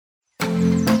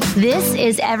This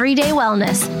is Everyday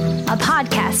Wellness, a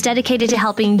podcast dedicated to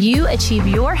helping you achieve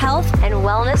your health and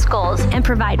wellness goals and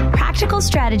provide practical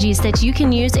strategies that you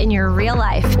can use in your real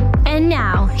life. And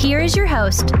now, here is your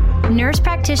host, nurse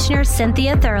practitioner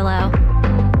Cynthia Thurlow.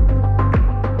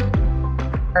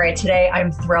 All right, today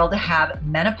I'm thrilled to have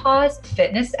menopause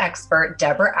fitness expert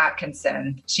Deborah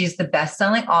Atkinson. She's the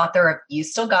best-selling author of You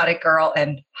Still Got It, Girl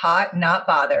and Hot Not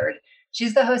Bothered.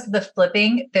 She's the host of the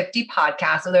Flipping 50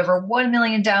 podcast with over 1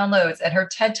 million downloads, and her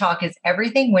TED Talk is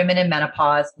Everything Women in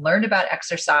Menopause Learned About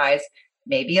Exercise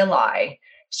May Be a Lie.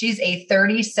 She's a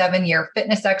 37-year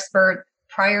fitness expert,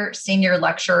 prior senior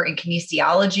lecturer in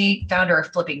kinesiology, founder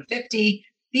of Flipping 50,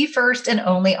 the first and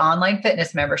only online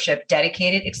fitness membership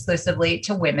dedicated exclusively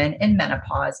to women in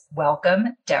menopause.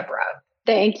 Welcome, Deborah.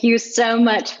 Thank you so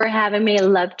much for having me. I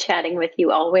love chatting with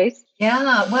you always.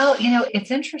 Yeah, well,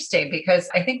 it's interesting because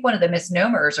I think one of the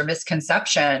misnomers or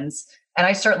misconceptions, and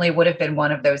I certainly would have been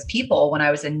one of those people when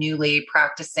I was a newly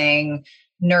practicing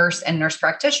nurse and nurse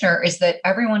practitioner, is that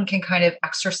everyone can kind of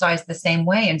exercise the same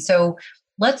way. And so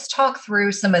let's talk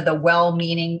through some of the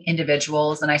well-meaning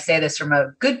individuals. And I say this from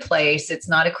a good place. It's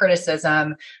not a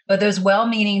criticism, but those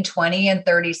well-meaning 20 and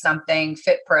 30 something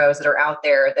fit pros that are out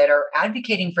there that are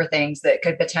advocating for things that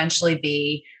could potentially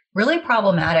be really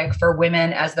problematic for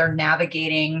women as they're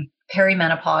navigating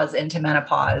perimenopause into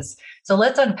menopause. So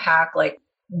let's unpack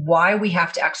why we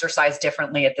have to exercise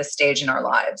differently at this stage in our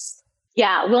lives.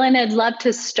 Yeah, well, and I'd love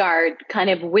to start kind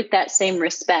of with that same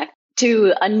respect.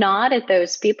 To a nod at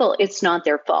those people, it's not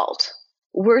their fault.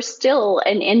 We're still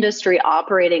an industry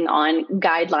operating on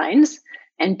guidelines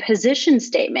and position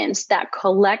statements that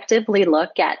collectively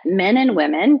look at men and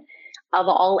women of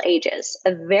all ages,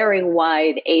 a very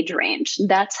wide age range.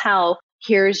 That's how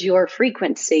here's your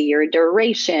frequency, your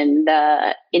duration,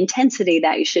 the intensity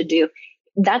that you should do.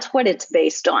 That's what it's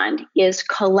based on, is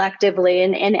collectively.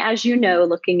 And as you know,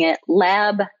 looking at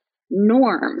lab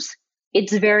norms,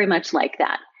 it's very much like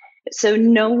that. So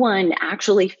no one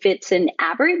actually fits an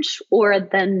average or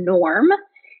the norm.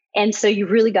 And so you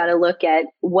really got to look at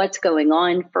what's going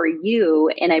on for you.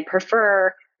 And I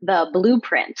prefer the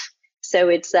blueprint. So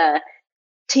it's a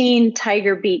teen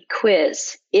tiger beat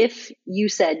quiz. If you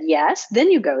said yes, then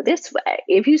you go this way.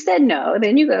 If you said no,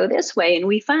 then you go this way. And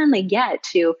we finally get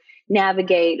to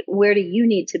navigate where do you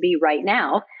need to be right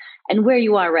now. And where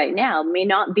you are right now may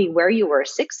not be where you were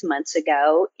 6 months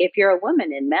ago if you're a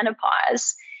woman in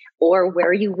menopause, or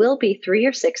where you will be 3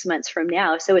 or 6 months from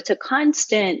now. So it's a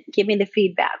constant, give me the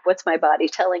feedback. What's my body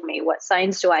telling me? What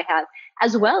signs do I have?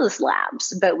 As well as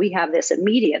labs. But we have this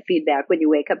immediate feedback when you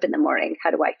wake up in the morning.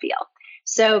 How do I feel?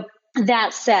 So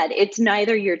that said, it's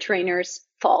neither your trainer's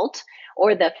fault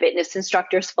or the fitness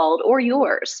instructor's fault or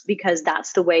yours, because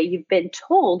that's the way you've been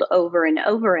told over and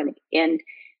over. And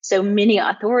so many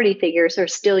authority figures are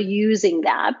still using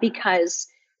that because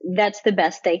that's the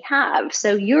best they have.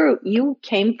 So you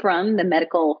came from the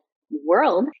medical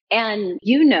world, and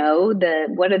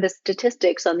what are the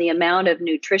statistics on the amount of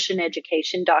nutrition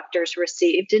education doctors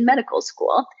received in medical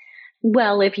school?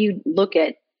 Well, if you look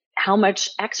at how much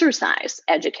exercise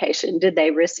education did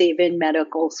they receive in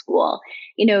medical school,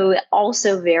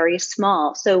 also very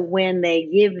small. So when they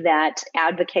give that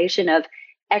advocation of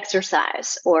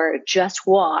exercise or just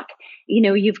walk,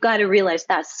 you've got to realize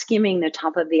that's skimming the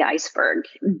top of the iceberg.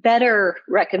 Better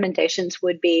recommendations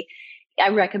would be, I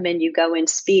recommend you go and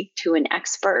speak to an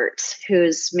expert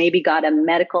who's maybe got a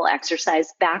medical exercise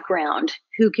background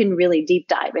who can really deep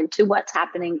dive into what's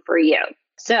happening for you.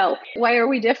 So why are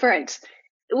we different?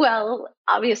 Well,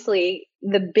 obviously,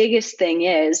 the biggest thing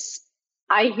is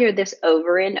I hear this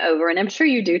over and over, and I'm sure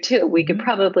you do too. We could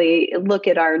probably look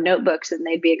at our notebooks and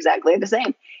they'd be exactly the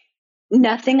same.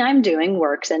 Nothing I'm doing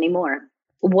works anymore.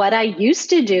 What I used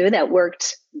to do that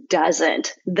worked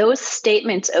doesn't. Those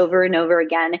statements over and over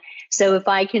again. So if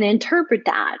I can interpret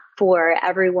that for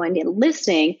everyone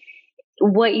listening,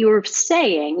 what you're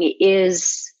saying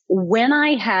is when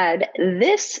I had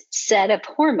this set of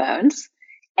hormones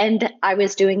and I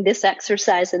was doing this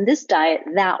exercise and this diet,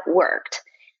 that worked.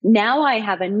 Now I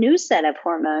have a new set of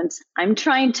hormones. I'm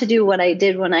trying to do what I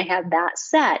did when I had that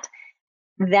set.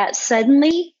 That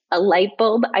suddenly a light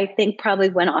bulb, I think, probably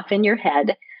went off in your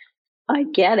head. I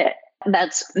get it.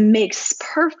 That makes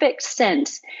perfect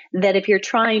sense that if you're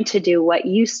trying to do what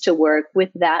used to work with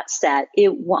that set,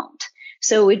 it won't.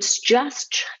 So it's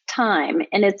just time.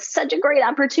 And it's such a great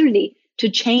opportunity to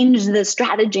change the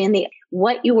strategy and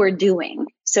what you are doing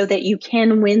so that you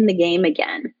can win the game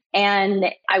again. And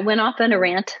I went off on a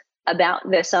rant about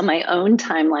this on my own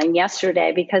timeline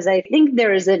yesterday because I think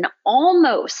there is an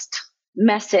almost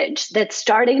message that's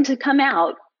starting to come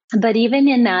out. But even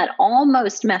in that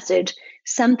almost message,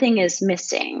 something is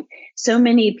missing. So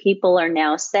many people are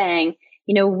now saying,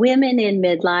 women in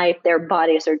midlife, their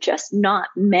bodies are just not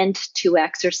meant to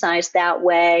exercise that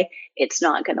way. It's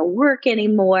not going to work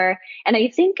anymore. And I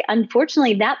think,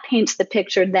 unfortunately, that paints the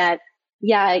picture that,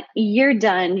 yeah, you're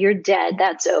done, you're dead,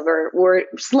 that's over, we're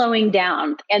slowing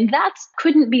down. And that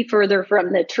couldn't be further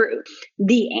from the truth.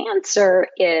 The answer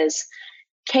is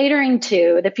catering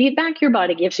to the feedback your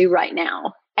body gives you right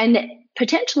now, and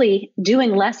potentially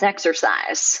doing less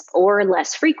exercise or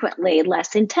less frequently,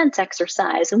 less intense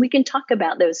exercise. And we can talk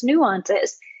about those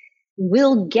nuances,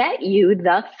 will get you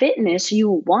the fitness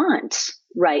you want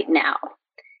right now.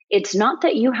 It's not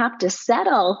that you have to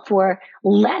settle for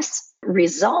less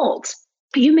results.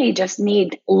 You may just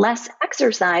need less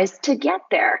exercise to get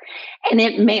there. And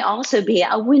it may also be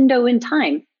a window in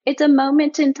time. It's a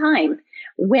moment in time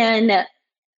when,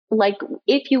 like,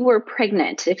 if you were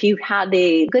pregnant, if you had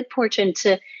the good fortune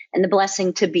and the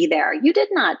blessing to be there, you did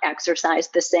not exercise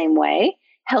the same way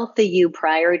healthy you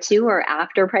prior to or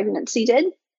after pregnancy did.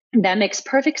 That makes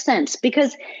perfect sense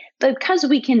because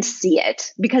we can see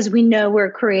it, because we know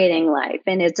we're creating life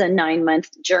and it's a 9-month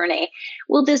journey.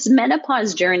 Well, this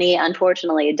menopause journey,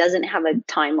 unfortunately, it doesn't have a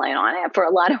timeline on it. For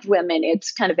a lot of women,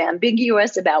 it's kind of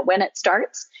ambiguous about when it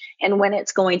starts and when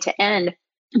it's going to end.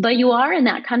 But you are in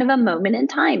that kind of a moment in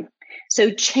time.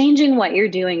 So changing what you're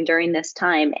doing during this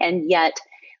time, and yet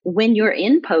when you're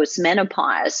in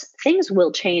postmenopause, things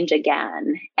will change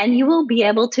again and you will be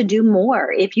able to do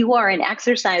more. If you are an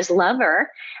exercise lover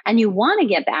and you want to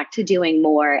get back to doing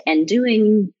more and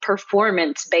doing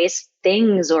performance-based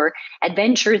things or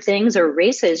adventure things or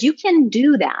races, you can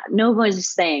do that.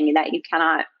 Nobody's saying that you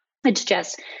cannot. It's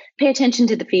just pay attention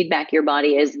to the feedback your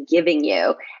body is giving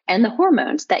you and the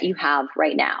hormones that you have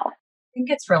right now. I think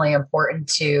it's really important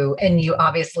to, and you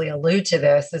obviously allude to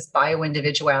this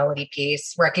bioindividuality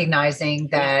piece, recognizing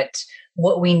that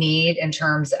what we need in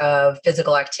terms of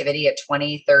physical activity at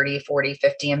 20, 30, 40,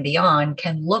 50 and beyond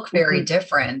can look very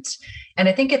different. And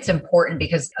I think it's important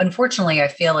because unfortunately, I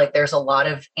feel like there's a lot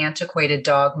of antiquated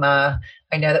dogma.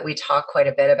 I know that we talk quite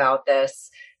a bit about this,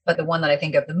 but the one that I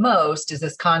think of the most is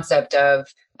this concept of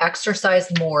exercise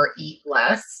more, eat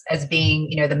less as being,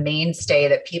 the mainstay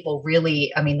that people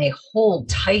really, they hold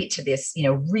tight to this,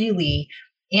 really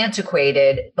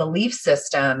antiquated belief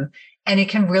system. And it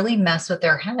can really mess with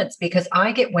their heads because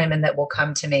I get women that will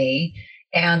come to me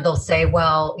and they'll say,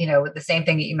 well, the same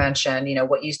thing that you mentioned,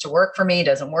 what used to work for me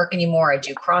doesn't work anymore. I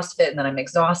do CrossFit and then I'm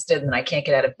exhausted and then I can't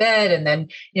get out of bed. And then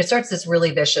it starts this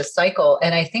really vicious cycle.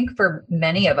 And I think for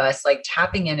many of us, like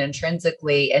tapping in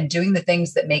intrinsically and doing the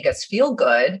things that make us feel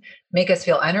good, make us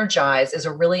feel energized is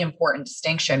a really important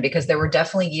distinction, because there were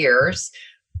definitely years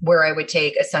where I would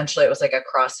take, essentially, it was like a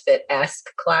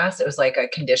CrossFit-esque class. It was like a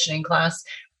conditioning class.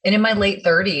 And in my late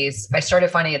 30s, I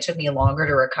started finding it took me longer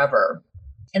to recover.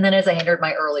 And then as I entered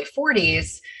my early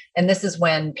 40s, and this is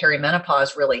when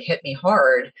perimenopause really hit me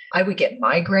hard, I would get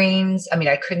migraines.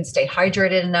 I couldn't stay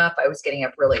hydrated enough. I was getting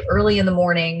up really early in the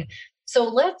morning. So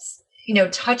let's,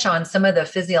 touch on some of the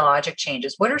physiologic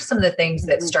changes. What are some of the things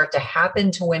that start to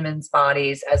happen to women's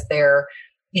bodies as they're,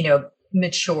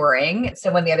 maturing?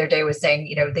 Someone the other day was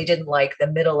saying, they didn't like the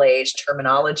middle-aged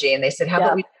terminology. And they said, how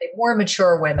about we say more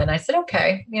mature women? I said,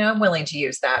 okay, I'm willing to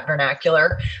use that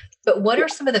vernacular. But what are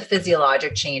some of the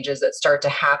physiologic changes that start to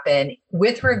happen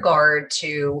with regard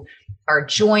to our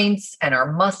joints and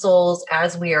our muscles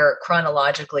as we are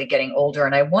chronologically getting older?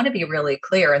 And I want to be really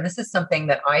clear, and this is something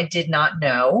that I did not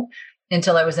know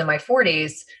until I was in my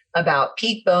 40s, about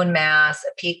peak bone mass,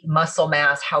 peak muscle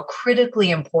mass, how critically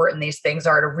important these things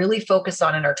are to really focus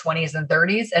on in our 20s and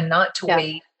 30s, and not to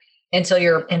wait until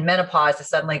you're in menopause to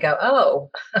suddenly go, oh,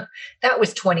 that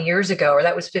was 20 years ago, or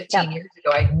that was 15 years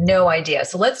ago. I had no idea.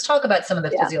 So let's talk about some of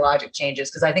the physiologic changes,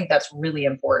 because I think that's really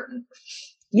important.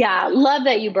 Yeah, love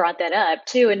that you brought that up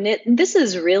too. And this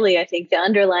is really, I think, the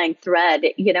underlying thread.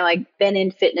 I've been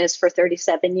in fitness for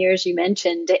 37 years, you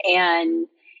mentioned, and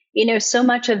so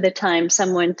much of the time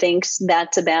someone thinks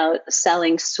that's about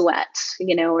selling sweat,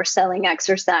 or selling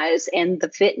exercise and the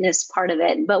fitness part of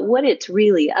it. But what it's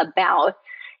really about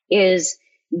is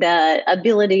the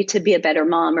ability to be a better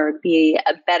mom, or be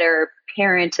a better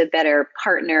parent, a better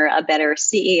partner, a better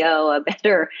CEO, a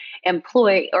better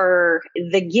employee, or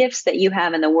the gifts that you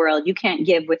have in the world you can't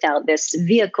give without this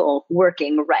vehicle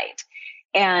working right.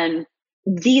 And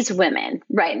these women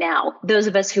right now, those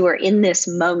of us who are in this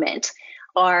moment,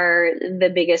 are the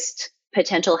biggest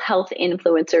potential health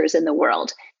influencers in the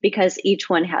world, because each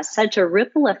one has such a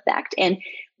ripple effect. And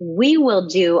we will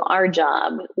do our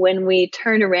job when we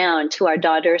turn around to our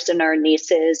daughters and our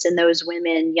nieces and those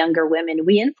women, younger women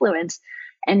we influence.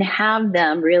 and have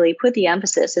them really put the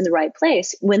emphasis in the right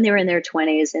place when they're in their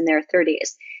 20s and their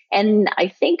 30s. And I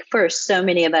think for so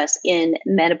many of us in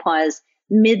menopause,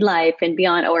 midlife and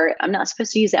beyond, or I'm not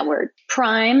supposed to use that word,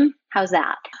 prime, how's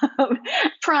that?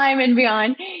 Prime and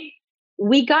beyond,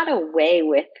 we got away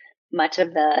with much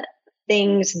of the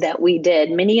things that we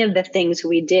did. Many of the things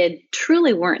we did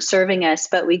truly weren't serving us,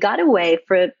 but we got away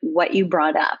for what you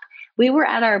brought up. We were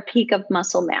at our peak of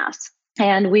muscle mass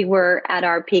and we were at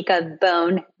our peak of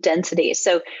bone density.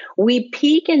 So we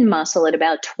peak in muscle at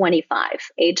about 25,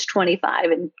 age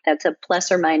 25, and that's a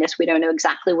plus or minus. We don't know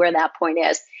exactly where that point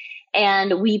is.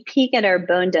 And we peak at our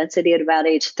bone density at about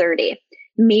age 30.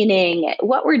 Meaning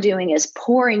what we're doing is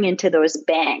pouring into those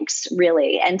banks,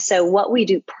 really. And so what we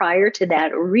do prior to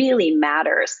that really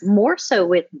matters, more so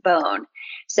with bone.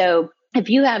 So if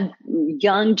you have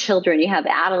young children, you have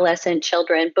adolescent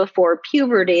children before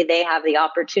puberty, they have the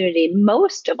opportunity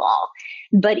most of all.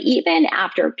 But even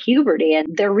after puberty, and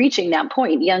they're reaching that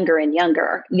point younger and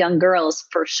younger, young girls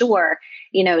for sure,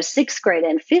 6th grade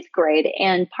and 5th grade.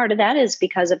 And part of that is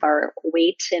because of our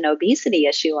weight and obesity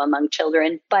issue among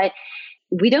children. But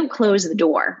we don't close the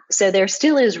door. So there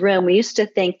still is room. We used to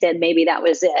think that maybe that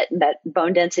was it, that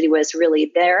bone density was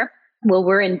really there. Well,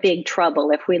 we're in big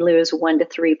trouble if we lose 1 to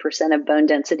 3% of bone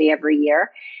density every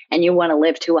year, and you want to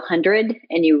live to 100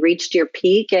 and you reached your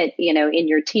peak at, in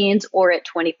your teens or at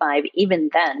 25, even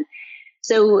then.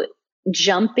 So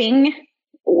jumping,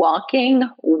 walking,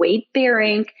 weight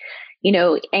bearing,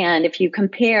 and if you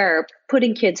compare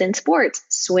putting kids in sports,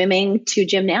 swimming to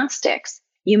gymnastics,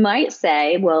 you might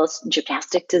say, well,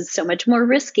 gymnastics is so much more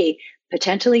risky.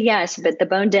 Potentially, yes, but the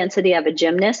bone density of a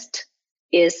gymnast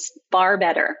is far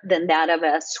better than that of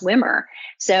a swimmer.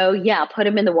 So yeah, put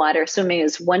them in the water. Swimming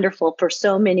is wonderful for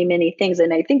so many, many things.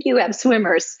 And I think you have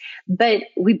swimmers, but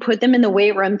we put them in the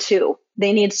weight room too.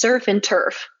 They need surf and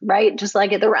turf, right? Just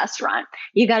like at the restaurant.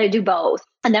 You got to do both.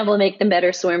 And that will make them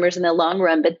better swimmers in the long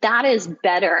run. But that is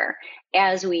better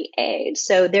as we age.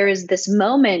 So there is this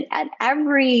moment at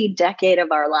every decade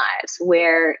of our lives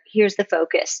where here's the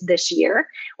focus this year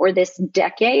or this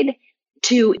decade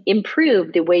to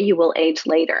improve the way you will age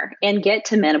later and get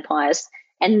to menopause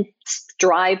and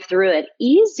drive through it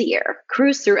easier,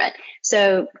 cruise through it.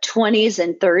 So 20s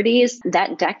and 30s,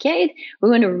 that decade, we're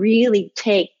going to really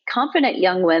take confident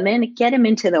young women, get them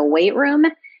into the weight room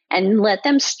and let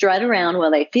them strut around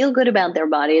while they feel good about their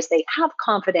bodies. They have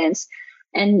confidence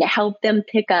and help them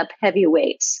pick up heavy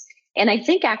weights. And I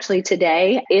think actually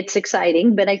today it's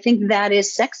exciting, but I think that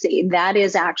is sexy. That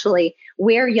is actually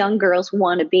where young girls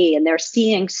want to be, and they're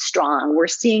seeing strong. We're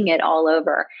seeing it all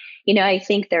over. I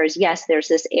think there's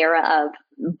this era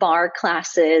of bar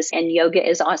classes and yoga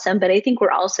is awesome, but I think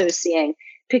we're also seeing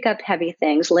pick up heavy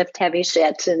things, lift heavy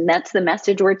shit. And that's the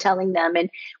message we're telling them. And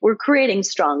we're creating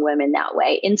strong women that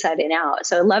way, inside and out.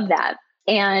 So I love that.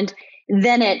 And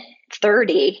then at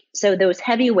 30, so those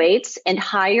heavy weights and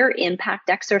higher impact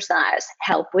exercise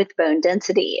help with bone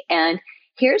density. And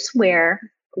here's where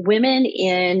women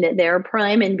in their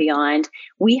prime and beyond,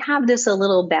 we have this a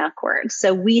little backwards.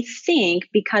 So we think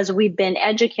because we've been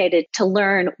educated to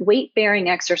learn weight-bearing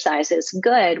exercise is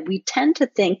good, we tend to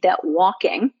think that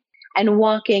walking and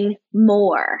walking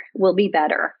more will be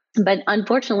better. But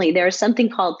unfortunately, there's something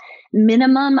called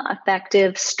minimum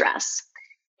effective stress.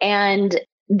 And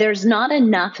there's not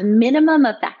enough minimum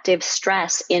effective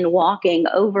stress in walking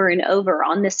over and over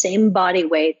on the same body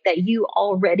weight that you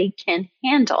already can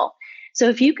handle. So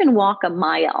if you can walk a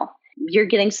mile, you're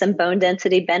getting some bone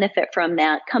density benefit from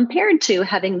that compared to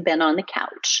having been on the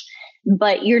couch.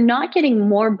 But you're not getting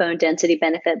more bone density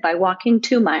benefit by walking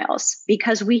 2 miles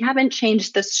because we haven't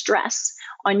changed the stress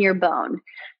on your bone.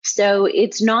 So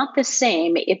it's not the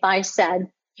same if I said,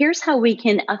 here's how we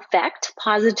can affect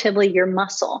positively your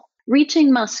muscle.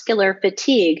 Reaching muscular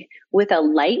fatigue with a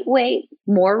lightweight,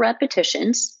 more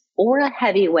repetitions, or a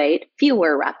heavyweight,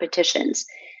 fewer repetitions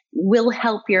will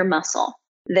help your muscle.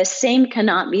 The same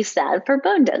cannot be said for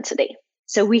bone density.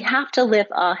 So we have to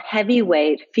lift a heavy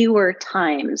weight fewer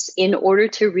times in order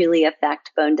to really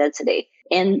affect bone density.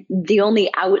 And the only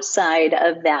outside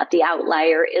of that, the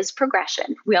outlier, is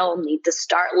progression. We all need to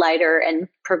start lighter and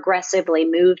progressively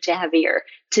move to heavier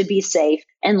to be safe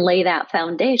and lay that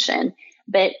foundation.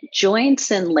 But joints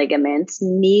and ligaments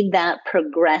need that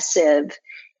progressive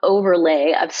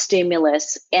overlay of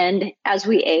stimulus. And as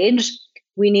we age,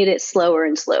 we need it slower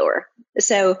and slower.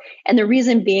 So, and the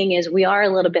reason being is we are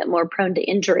a little bit more prone to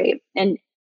injury. And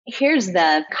here's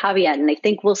the caveat, and I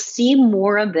think we'll see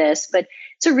more of this, but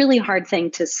it's a really hard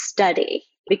thing to study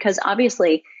because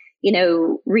obviously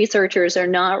researchers are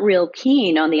not real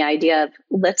keen on the idea of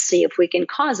let's see if we can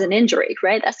cause an injury,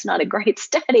 right? That's not a great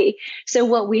study. So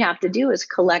what we have to do is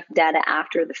collect data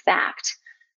after the fact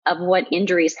of what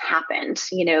injuries happened,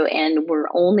 and we're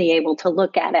only able to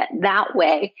look at it that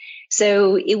way.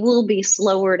 So it will be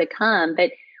slower to come, but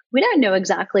we don't know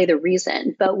exactly the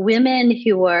reason. But women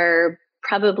who are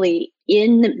probably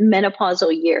in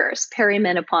menopausal years,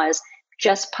 perimenopause,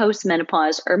 just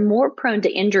postmenopause, are more prone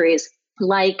to injuries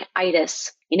like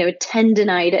itis,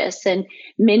 tendinitis, and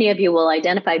many of you will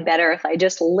identify better if I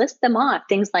just list them off.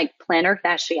 Things like plantar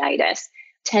fasciitis,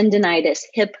 tendinitis,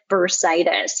 hip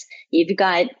bursitis, you've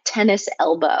got tennis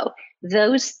elbow.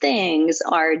 Those things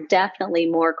are definitely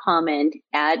more common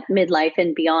at midlife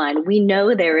and beyond. We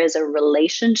know there is a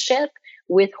relationship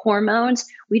with hormones.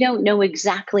 We don't know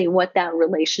exactly what that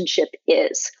relationship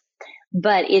is,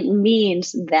 but it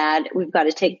means that we've got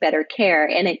to take better care.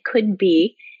 And it could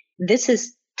be, this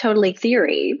is totally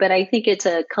theory, but I think it's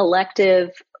a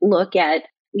collective look at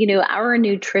our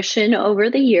nutrition over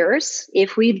the years.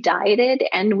 If we've dieted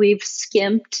and we've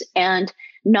skimped and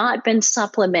not been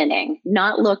supplementing,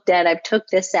 not looked at, I've took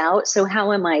this out, so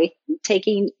how am I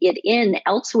taking it in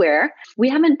elsewhere? We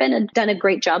haven't done a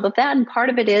great job of that. And part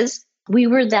of it is we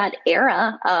were that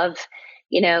era of,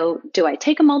 do I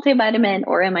take a multivitamin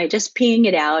or am I just peeing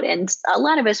it out? And a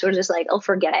lot of us were just like, oh,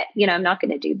 forget it. I'm not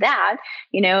going to do that,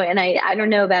 and I don't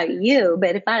know about you,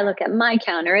 but if I look at my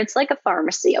counter, it's like a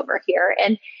pharmacy over here.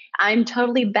 And I'm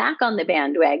totally back on the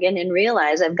bandwagon and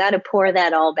realize I've got to pour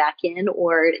that all back in,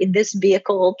 or this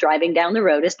vehicle driving down the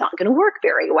road is not going to work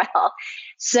very well.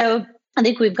 So I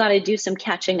think we've got to do some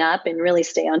catching up and really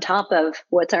stay on top of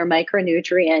what's our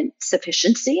micronutrient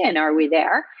sufficiency and are we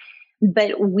there?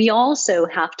 But we also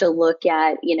have to look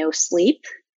at, sleep.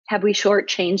 Have we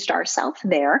shortchanged ourselves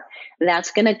there?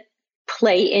 That's going to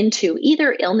play into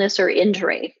either illness or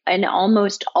injury, and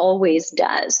almost always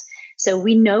does. So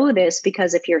we know this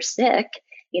because if you're sick,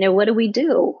 what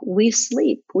do? We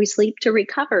sleep. We sleep to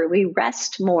recover. We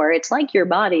rest more. It's like your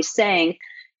body's saying,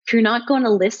 if you're not going to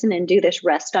listen and do this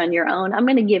rest on your own, I'm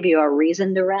going to give you a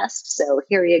reason to rest. So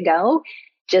here you go.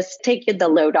 Just take the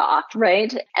load off,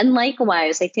 right? And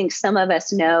likewise, I think some of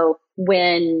us know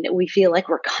when we feel like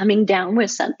we're coming down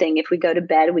with something, if we go to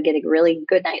bed, we get a really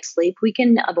good night's sleep, we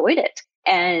can avoid it.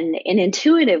 And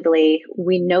intuitively,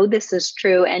 we know this is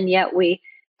true. And yet we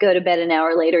go to bed an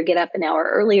hour later, get up an hour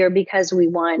earlier because we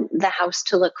want the house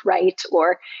to look right,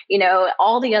 or,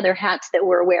 all the other hats that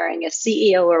we're wearing as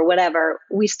CEO or whatever.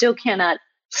 We still cannot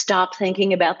stop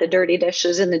thinking about the dirty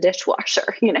dishes in the dishwasher,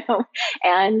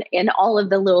 and all of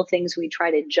the little things we try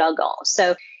to juggle.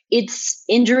 So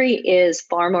injury is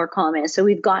far more common. So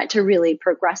we've got to really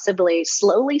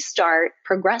slowly start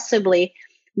progressively.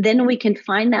 Then we can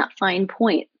find that fine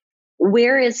point.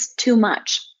 Where is too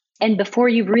much? And before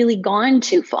you've really gone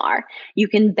too far, you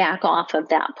can back off of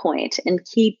that point and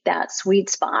keep that sweet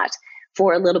spot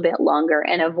for a little bit longer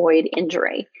and avoid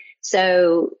injury.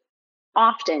 So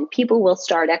often people will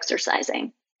start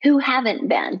exercising who haven't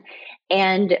been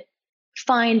and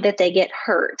find that they get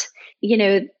hurt.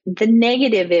 The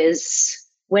negative is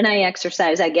when I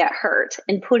exercise, I get hurt,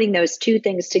 and putting those two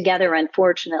things together,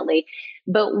 unfortunately.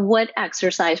 But what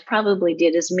exercise probably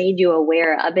did is made you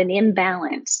aware of an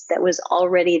imbalance that was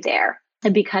already there.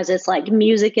 And because it's like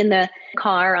music in the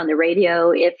car, on the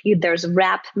radio, there's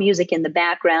rap music in the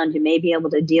background, you may be able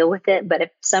to deal with it. But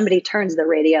if somebody turns the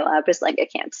radio up, it's like, I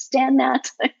can't stand that.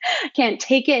 I can't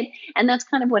take it. And that's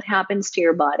kind of what happens to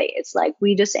your body. It's like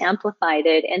we just amplified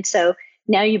it. And so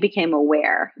now you became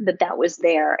aware that that was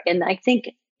there. And I think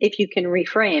if you can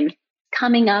reframe,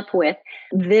 coming up with,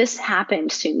 this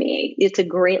happened to me, it's a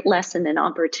great lesson and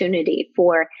opportunity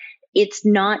for, it's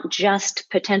not just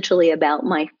potentially about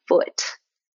my foot,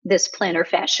 this plantar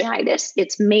fasciitis.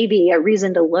 It's maybe a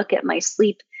reason to look at my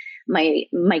sleep, my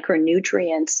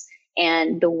micronutrients,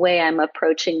 and the way I'm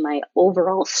approaching my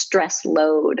overall stress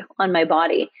load on my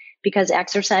body, because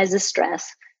exercise is stress,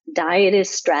 diet is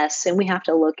stress, and we have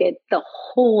to look at the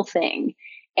whole thing,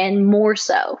 and more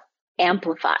so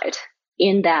amplified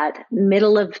in that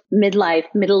middle of midlife,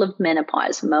 middle of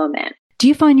menopause moment. Do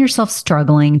you find yourself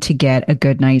struggling to get a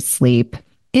good night's sleep?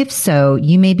 If so,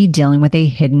 you may be dealing with a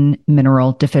hidden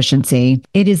mineral deficiency.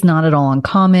 It is not at all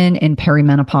uncommon in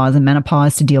perimenopause and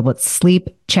menopause to deal with sleep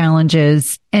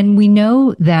challenges. And we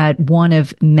know that one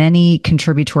of many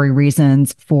contributory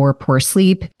reasons for poor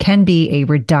sleep can be a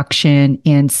reduction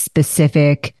in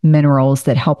specific minerals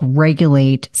that help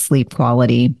regulate sleep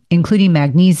quality, including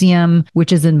magnesium,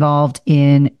 which is involved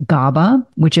in GABA,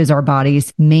 which is our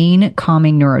body's main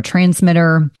calming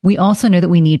neurotransmitter. We also know that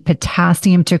we need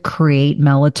potassium to create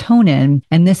melatonin.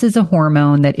 And this is a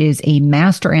hormone that is a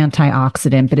master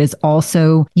antioxidant, but is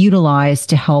also utilized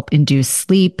to help induce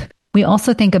sleep. We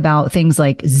also think about things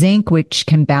like zinc, which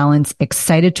can balance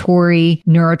excitatory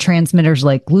neurotransmitters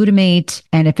like glutamate.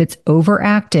 And if it's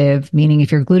overactive, meaning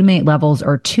if your glutamate levels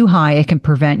are too high, it can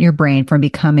prevent your brain from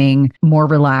becoming more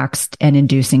relaxed and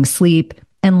inducing sleep.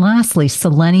 And lastly,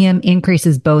 selenium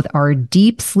increases both our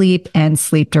deep sleep and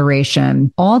sleep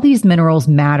duration. All these minerals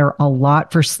matter a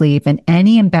lot for sleep, and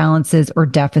any imbalances or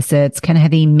deficits can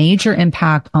have a major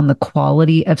impact on the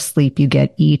quality of sleep you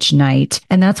get each night.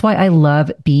 And that's why I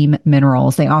love Beam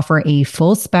Minerals. They offer a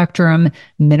full spectrum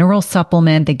mineral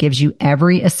supplement that gives you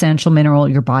every essential mineral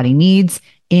your body needs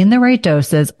in the right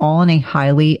doses, all in a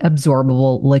highly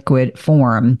absorbable liquid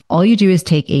form. All you do is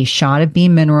take a shot of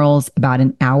Beam Minerals about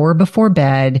an hour before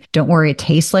bed. Don't worry, it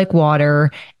tastes like water,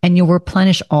 and you'll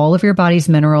replenish all of your body's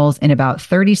minerals in about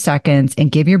 30 seconds and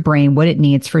give your brain what it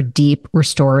needs for deep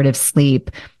restorative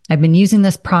sleep. I've been using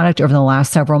this product over the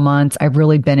last several months. I've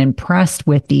really been impressed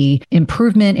with the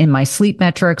improvement in my sleep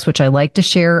metrics, which I like to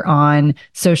share on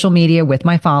social media with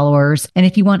my followers. And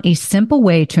if you want a simple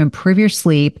way to improve your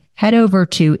sleep, head over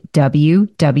to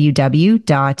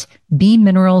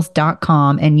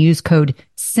www.beamminerals.com and use code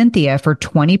Cynthia for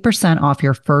 20% off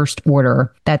your first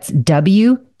order. That's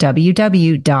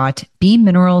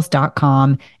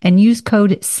www.beamminerals.com and use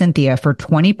code Cynthia for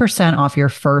 20% off your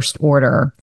first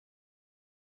order.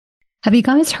 Have you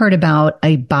guys heard about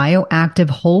a bioactive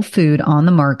whole food on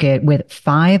the market with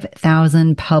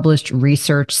 5,000 published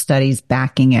research studies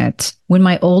backing it? When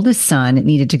my oldest son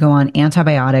needed to go on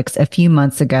antibiotics a few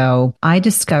months ago, I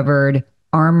discovered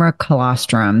Armra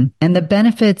Colostrum, and the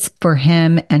benefits for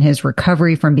him and his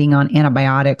recovery from being on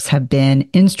antibiotics have been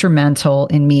instrumental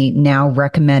in me now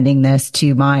recommending this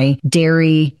to my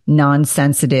dairy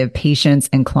non-sensitive patients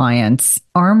and clients.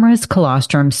 Armra's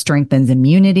colostrum strengthens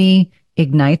immunity,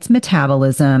 ignites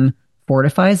metabolism,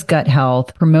 fortifies gut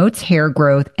health, promotes hair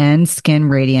growth and skin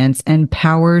radiance, and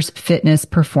powers fitness,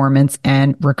 performance,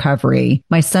 and recovery.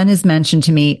 My son has mentioned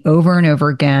to me over and over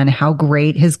again how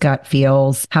great his gut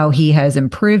feels, how he has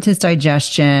improved his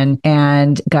digestion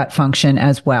and gut function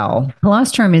as well.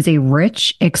 Colostrum is a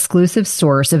rich, exclusive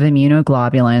source of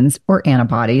immunoglobulins or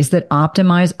antibodies that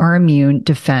optimize our immune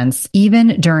defense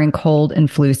even during cold and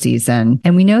flu season.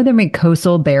 And we know that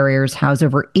mucosal barriers house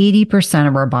over 80%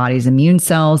 of our body's immune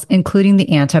cells, including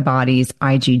the antibodies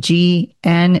IgG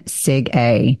and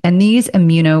Sig-A. And these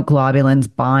immunoglobulins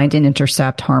bind and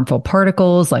intercept harmful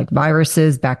particles like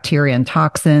viruses, bacteria, and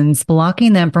toxins,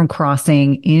 blocking them from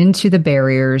crossing into the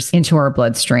barriers into our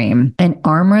bloodstream. And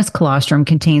Armra's colostrum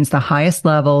contains the highest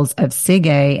levels of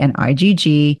Sig-A and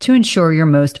IgG to ensure your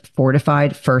most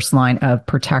fortified first line of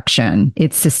protection.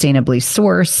 It's sustainably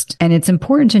sourced, and it's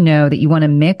important to know that you want to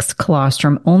mix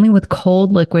colostrum only with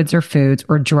cold liquids or foods,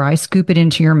 or dry scoop it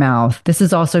into your mouth. This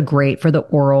is also great for the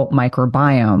oral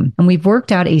microbiome. And we've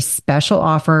worked out a special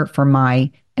offer for my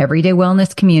Everyday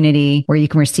Wellness community where you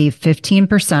can receive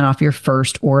 15% off your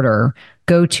first order.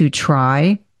 Go to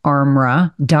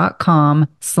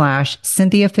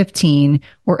tryarmra.com/Cynthia15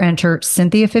 or enter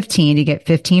Cynthia15 to get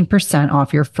 15%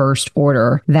 off your first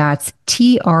order. That's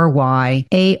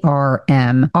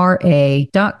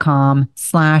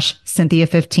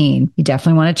tryarmra.com/Cynthia15. You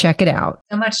definitely want to check it out.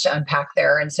 So much to unpack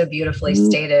there and so beautifully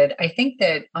stated. I think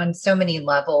that on so many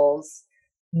levels,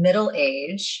 middle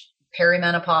age,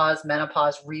 perimenopause,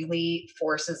 menopause really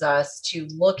forces us to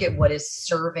look at what is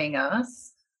serving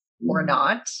us or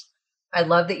not. I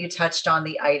love that you touched on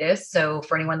the itis. So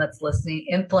for anyone that's listening,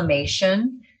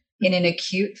 inflammation in an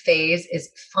acute phase is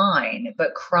fine,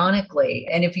 but chronically,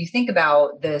 and if you think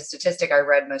about the statistic I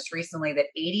read most recently, that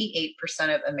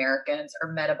 88% of Americans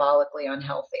are metabolically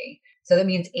unhealthy. So that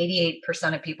means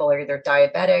 88% of people are either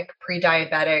diabetic,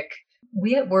 pre-diabetic.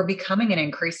 We're becoming an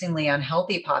increasingly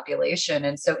unhealthy population.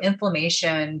 And so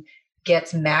inflammation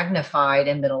gets magnified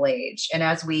in middle age. And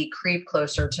as we creep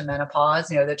closer to menopause,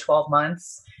 the 12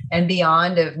 months and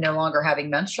beyond of no longer having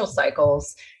menstrual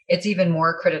cycles, it's even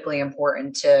more critically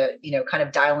important to, kind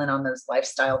of dial in on those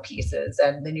lifestyle pieces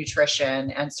and the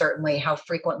nutrition, and certainly how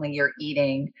frequently you're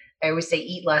eating. I always say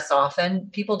eat less often.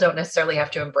 People don't necessarily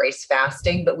have to embrace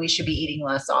fasting, but we should be eating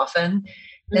less often.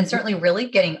 And certainly really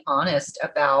getting honest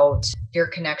about your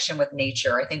connection with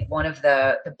nature. I think one of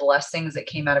the blessings that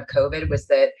came out of COVID was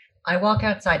that I walk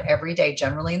outside every day,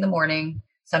 generally in the morning.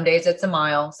 Some days it's a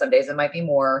mile, some days it might be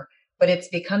more, but it's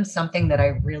become something that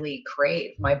I really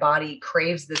crave. My body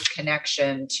craves this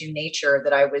connection to nature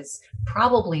that I was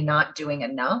probably not doing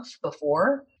enough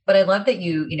before. But I love that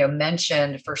you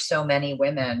mentioned for so many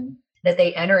women that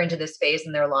they enter into this phase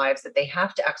in their lives that they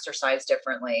have to exercise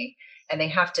differently and they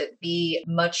have to be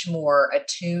much more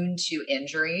attuned to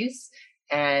injuries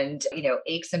and,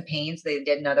 aches and pains they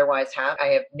didn't otherwise have. I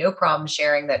have no problem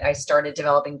sharing that I started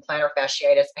developing plantar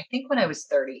fasciitis, I think when I was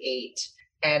 38.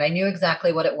 And I knew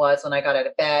exactly what it was when I got out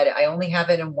of bed. I only have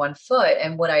it in one foot.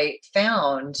 And what I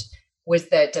found was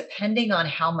that depending on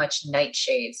how much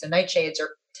nightshades, so nightshades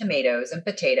are tomatoes and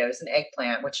potatoes and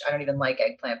eggplant, which I don't even like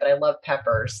eggplant, but I love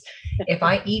peppers. If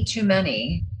I eat too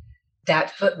many,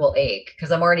 that foot will ache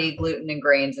because I'm already gluten and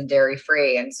grains and dairy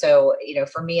free. And so,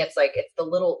 for me, it's the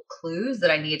little clues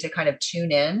that I need to kind of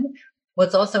tune in.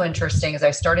 What's also interesting is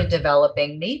I started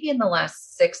developing maybe in the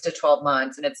last 6 to 12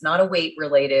 months, and it's not a weight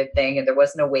related thing, and there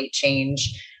wasn't a weight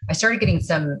change. I started getting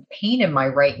some pain in my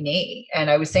right knee. And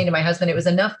I was saying to my husband, it was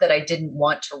enough that I didn't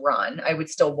want to run. I would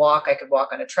still walk. I could walk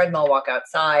on a treadmill, walk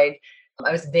outside.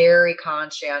 I was very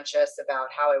conscientious about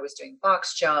how I was doing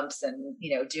box jumps and,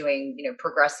 doing,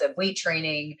 progressive weight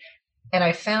training. And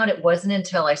I found it wasn't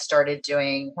until I started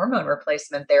doing hormone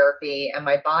replacement therapy and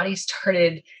my body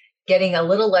started getting a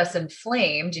little less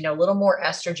inflamed, a little more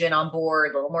estrogen on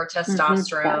board, a little more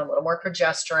testosterone, a little more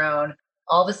progesterone.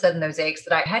 All of a sudden, those aches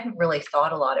that I hadn't really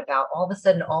thought a lot about, all of a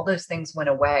sudden, all those things went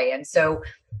away. And so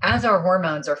as our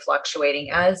hormones are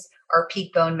fluctuating, as our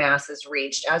peak bone mass is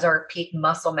reached, as our peak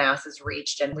muscle mass is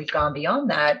reached, and we've gone beyond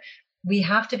that, we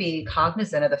have to be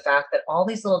cognizant of the fact that all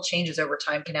these little changes over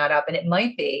time can add up. And it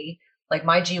might be like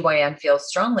my GYN feels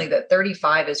strongly that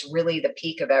 35 is really the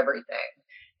peak of everything.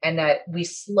 And that we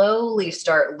slowly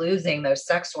start losing those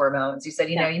sex hormones. You said,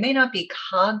 you may not be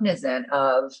cognizant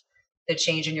of the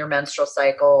change in your menstrual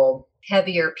cycle,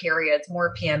 heavier periods,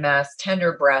 more PMS,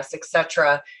 tender breasts,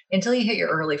 etc., until you hit your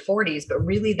early 40s. But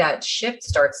really that shift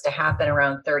starts to happen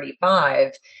around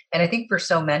 35. And I think for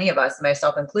so many of us,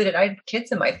 myself included, I had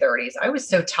kids in my 30s. I was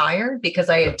so tired because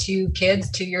I had 2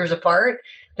 kids 2 years apart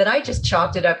that I just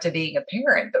chalked it up to being a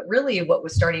parent. But really what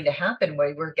was starting to happen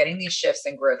was we're getting these shifts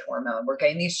in growth hormone. We're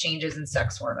getting these changes in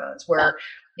sex hormones where,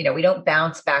 we don't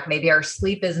bounce back. Maybe our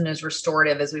sleep isn't as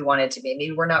restorative as we want it to be.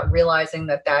 Maybe we're not realizing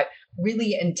that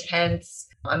really intense,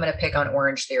 I'm going to pick on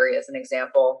Orange Theory as an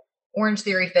example. Orange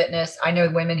Theory Fitness. I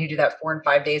know women who do that 4 and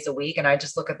 5 days a week. And I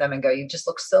just look at them and go, you just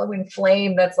look so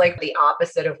inflamed. That's like the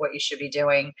opposite of what you should be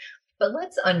doing. But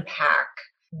let's unpack.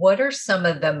 What are some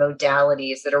of the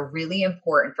modalities that are really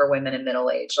important for women in middle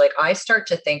age? Like I start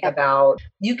to think about,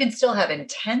 you can still have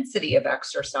intensity of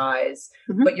exercise,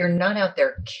 but you're not out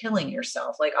there killing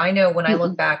yourself. Like I know when I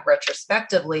look back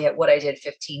retrospectively at what I did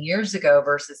 15 years ago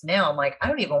versus now, I'm like, I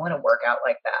don't even want to work out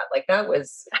like that. Like that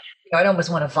was, I'd almost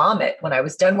want to vomit when I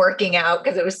was done working out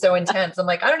because it was so intense. I'm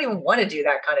like, I don't even want to do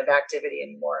that kind of activity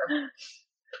anymore.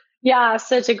 Yeah,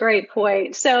 such a great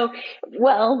point. So,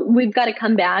 we've got to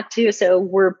come back to, so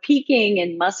we're peaking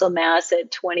in muscle mass at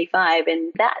 25.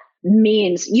 And that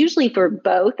means usually for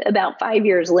both about 5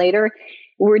 years later,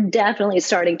 we're definitely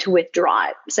starting to withdraw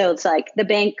it. So it's like the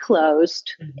bank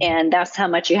closed and that's how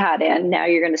much you had in. Now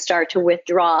you're going to start to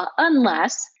withdraw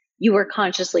unless you were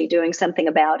consciously doing something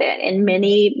about it. And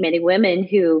many, many women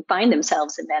who find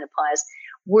themselves in menopause,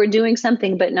 we're doing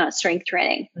something, but not strength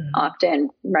training often,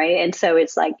 right? And so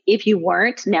it's like, if you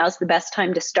weren't, now's the best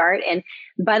time to start. And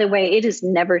by the way, it is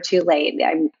never too late.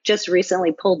 I just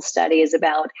recently pulled studies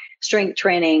about strength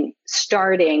training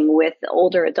starting with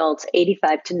older adults,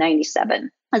 85 to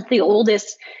 97. That's the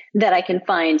oldest that I can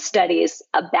find studies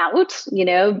about.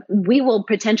 We will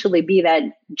potentially be that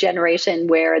generation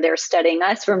where they're studying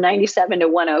us from 97 to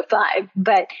 105,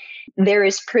 but there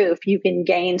is proof you can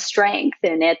gain strength.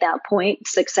 And at that point,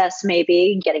 success may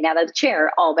be getting out of the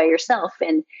chair all by yourself.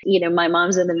 And, my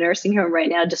mom's in the nursing home right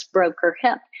now, just broke her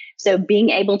hip. So being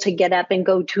able to get up and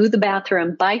go to the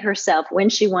bathroom by herself when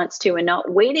she wants to and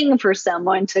not waiting for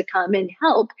someone to come and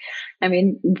help,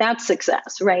 that's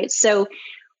success, right? So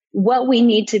what we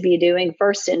need to be doing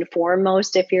first and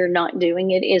foremost, if you're not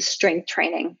doing it, is strength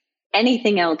training.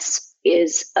 Anything else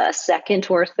is a second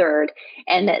or third.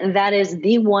 And that is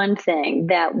the one thing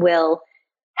that will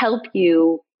help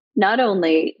you not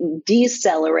only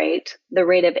decelerate the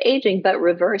rate of aging, but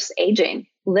reverse aging,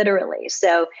 literally.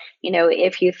 So,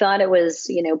 if you thought it was,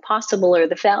 possible, or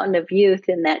the fountain of youth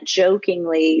in that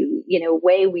jokingly,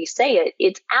 way we say it,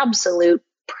 it's absolute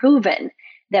proven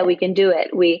that we can do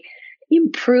it. We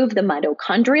improve the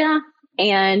mitochondria,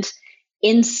 and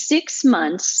in 6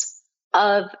 months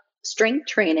of strength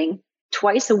training,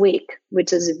 twice a week,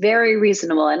 which is very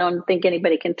reasonable. I don't think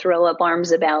anybody can throw up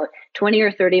arms about 20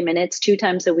 or 30 minutes, 2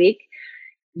 times a week.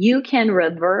 You can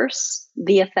reverse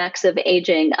the effects of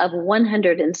aging of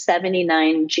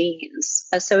 179 genes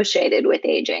associated with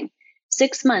aging.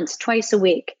 6 months, twice a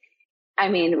week. I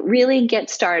mean, really get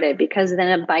started, because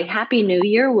then by Happy New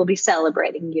Year, we'll be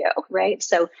celebrating you, right?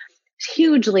 So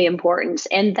hugely important.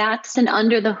 And that's an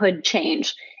under the hood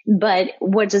change. But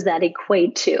what does that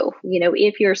equate to?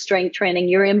 If you're strength training,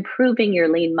 you're improving your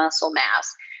lean muscle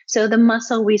mass. So the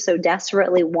muscle we so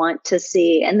desperately want to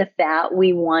see and the fat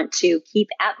we want to keep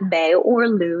at bay or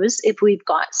lose if we've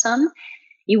got some,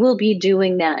 you will be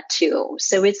doing that too.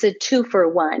 So it's a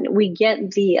 2-for-1. We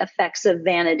get the effects of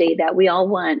vanity that we all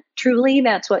want. Truly,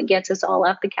 that's what gets us all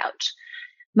off the couch.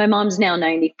 My mom's now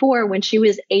 94. When she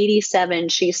was 87,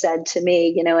 she said to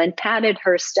me, and patted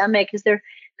her stomach,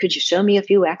 could you show me a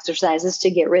few exercises to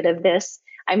get rid of this?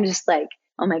 I'm just like,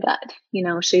 oh my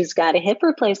God, she's got a hip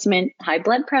replacement, high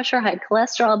blood pressure, high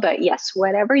cholesterol, but yes,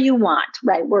 whatever you want,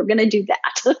 right? We're going to do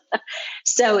that.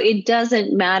 So it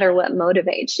doesn't matter what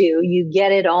motivates you, you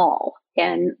get it all.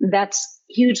 And that's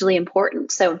hugely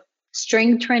important. So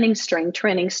strength training, strength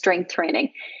training, strength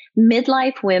training.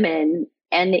 Midlife women,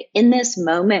 and in this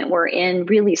moment we're in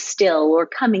really still, we're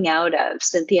coming out of,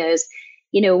 Cynthia's,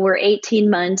 we're 18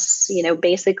 months,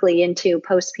 basically into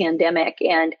post-pandemic,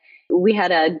 and we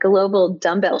had a global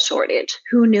dumbbell shortage.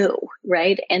 Who knew,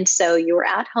 right? And so you were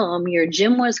at home, your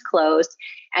gym was closed,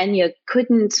 and you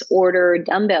couldn't order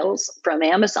dumbbells from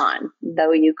Amazon,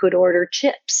 though you could order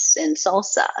chips and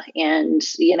salsa and,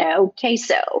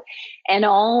 queso and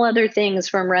all other things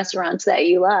from restaurants that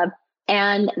you love.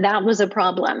 And that was a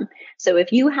problem. So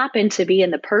if you happen to be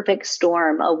in the perfect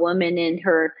storm, a woman in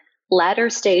her latter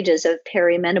stages of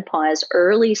perimenopause,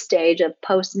 early stage of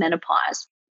postmenopause,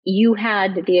 you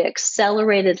had the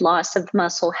accelerated loss of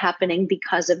muscle happening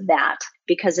because of that.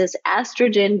 Because as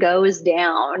estrogen goes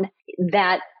down,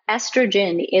 that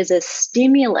estrogen is a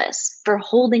stimulus for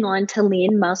holding on to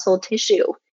lean muscle tissue.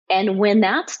 And when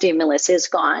that stimulus is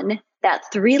gone, that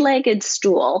 3-legged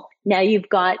stool, now you've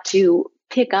got to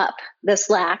pick up the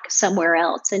slack somewhere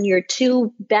else. And your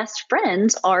 2 best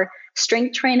friends are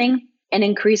strength training and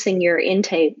increasing your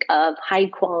intake of high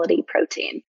quality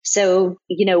protein. So,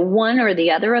 one or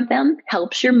the other of them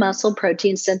helps your muscle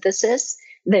protein synthesis.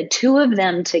 The 2 of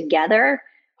them together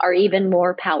are even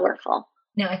more powerful.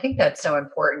 Now, I think that's so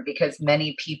important because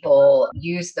many people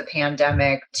use the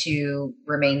pandemic to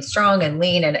remain strong and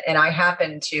lean. And I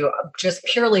happened to, just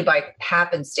purely by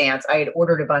happenstance, I had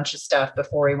ordered a bunch of stuff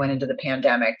before we went into the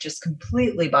pandemic, just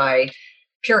completely by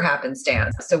pure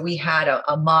happenstance. So we had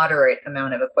a moderate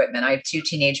amount of equipment. I have 2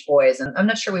 teenage boys, and I'm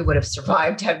not sure we would have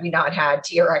survived had we not had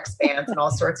TRX bands and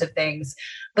all sorts of things.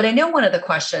 But I know one of the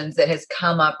questions that has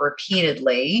come up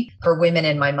repeatedly for women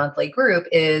in my monthly group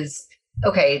is,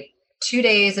 okay, 2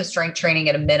 days of strength training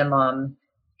at a minimum.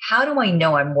 How do I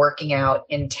know I'm working out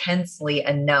intensely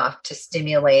enough to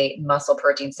stimulate muscle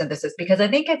protein synthesis? Because I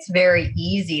think it's very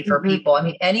easy for people. I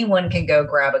mean, anyone can go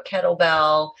grab a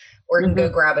kettlebell or can go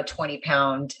grab a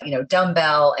 20-pound,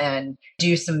 dumbbell and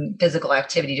do some physical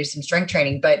activity, do some strength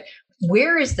training. But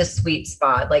where is the sweet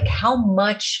spot? Like, how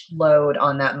much load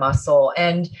on that muscle?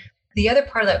 And the other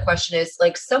part of that question is,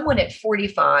 like, someone at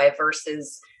 45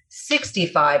 versus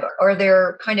 65, are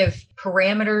there kind of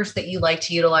parameters that you like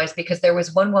to utilize? Because there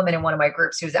was one woman in one of my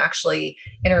groups who's actually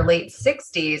in her late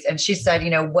 60s. And she said,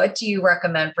 what do you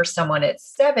recommend for someone at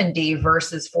 70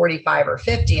 versus 45 or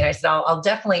 50? And I said, I'll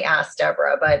definitely ask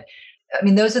Deborah. But I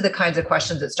mean, those are the kinds of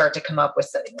questions that start to come up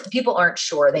with people aren't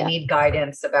sure. They need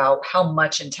guidance about how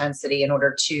much intensity in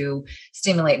order to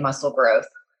stimulate muscle growth.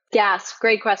 Yes,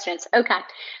 great questions. Okay.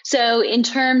 So in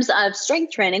terms of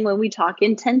strength training, when we talk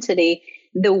intensity,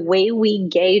 the way we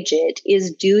gauge it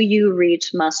is, do you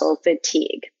reach muscle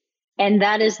fatigue? And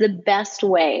that is the best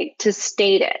way to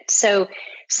state it. So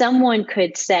someone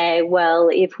could say, well,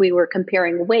 if we were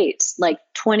comparing weights, like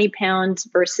 20 pounds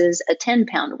versus a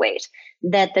 10-pound weight,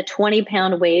 that the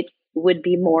 20-pound weight would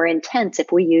be more intense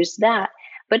if we used that.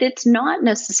 But it's not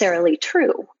necessarily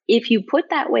true. If you put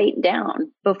that weight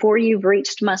down before you've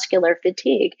reached muscular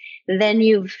fatigue, then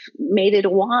you've made it a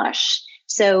wash.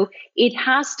 So it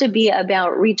has to be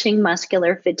about reaching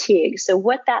muscular fatigue. So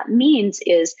what that means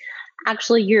is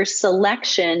actually your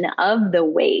selection of the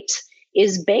weight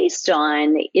is based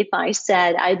on, if I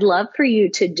said, I'd love for you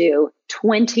to do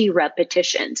 20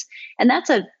 repetitions, and that's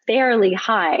a fairly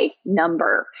high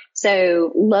number.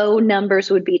 So low numbers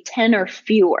would be 10 or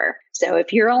fewer. So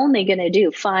if you're only going to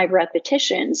do 5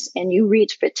 repetitions and you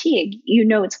reach fatigue,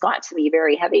 it's got to be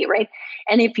very heavy, right?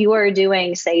 And if you are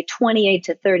doing, say, 28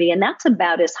 to 30, and that's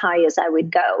about as high as I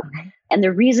would go. And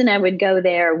the reason I would go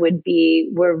there would be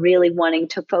we're really wanting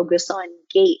to focus on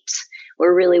gait. We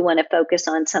really want to focus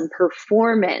on some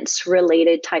performance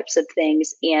related types of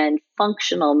things and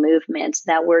functional movements.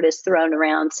 That word is thrown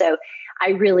around. So I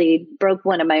really broke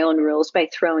one of my own rules by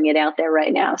throwing it out there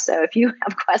right now. So if you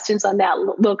have questions on that,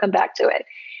 we'll come back to it.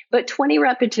 But 20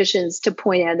 repetitions, to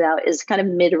point it out, is kind of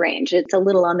mid-range. It's a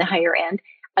little on the higher end,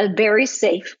 a very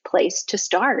safe place to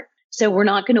start. So we're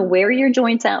not going to wear your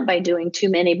joints out by doing too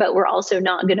many, but we're also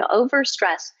not going to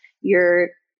overstress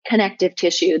your connective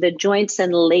tissue, the joints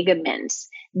and ligaments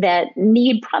that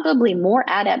need probably more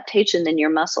adaptation than your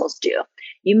muscles do.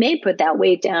 You may put that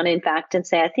weight down, in fact, and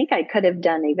say, I think I could have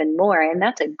done even more. And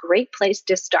that's a great place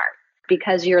to start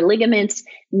because your ligaments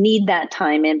need that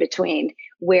time in between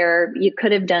where you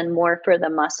could have done more for the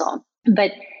muscle.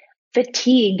 But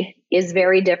fatigue is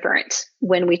very different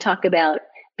when we talk about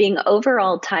being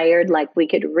overall tired, like we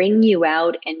could wring you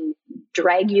out and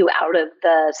drag you out of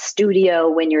the studio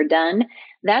when you're done.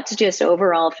 That's just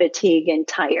overall fatigue and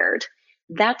tired.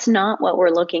 That's not what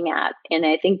we're looking at. And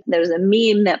I think there's a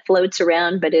meme that floats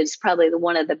around, but it's probably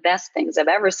one of the best things I've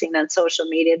ever seen on social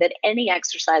media, that any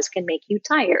exercise can make you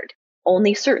tired.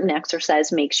 Only certain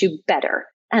exercise makes you better.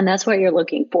 And that's what you're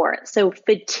looking for. So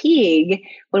fatigue,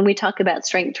 when we talk about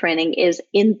strength training, is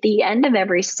in the end of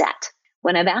every set.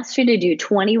 When I've asked you to do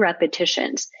 20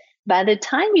 repetitions, by the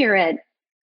time you're at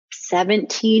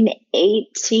 17,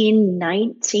 18,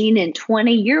 19, and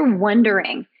 20, you're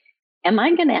wondering, am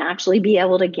I going to actually be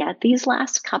able to get these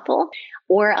last couple?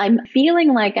 Or I'm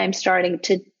feeling like I'm starting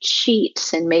to cheat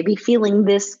and maybe feeling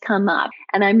this come up.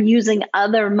 And I'm using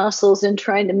other muscles and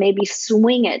trying to maybe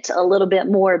swing it a little bit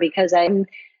more because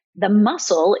the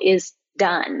muscle is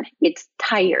done. It's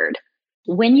tired.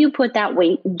 When you put that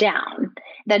weight down,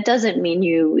 that doesn't mean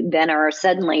you then are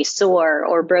suddenly sore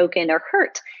or broken or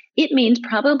hurt. It means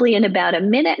probably in about a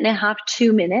minute and a half,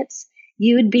 2 minutes,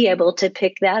 you'd be able to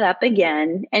pick that up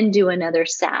again and do another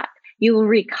set. You will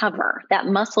recover. That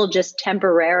muscle just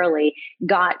temporarily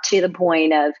got to the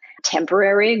point of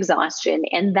temporary exhaustion.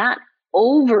 And that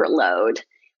overload,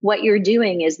 what you're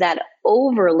doing is that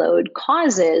overload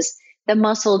causes the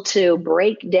muscle to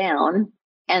break down.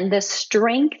 And the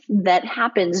strength that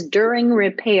happens during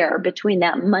repair between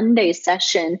that Monday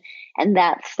session and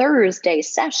that Thursday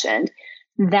session,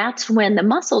 that's when the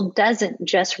muscle doesn't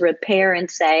just repair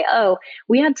and say, oh,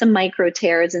 we had some micro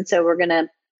tears, and so we're going to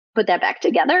put that back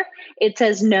together. It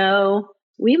says, no,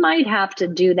 we might have to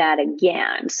do that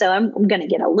again. So I'm going to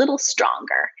get a little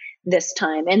stronger this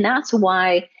time. And that's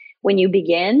why when you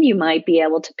begin, you might be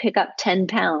able to pick up 10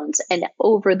 pounds. And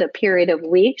over the period of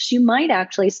weeks, you might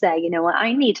actually say, you know what,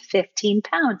 I need 15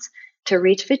 pounds to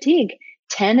reach fatigue.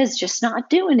 10 is just not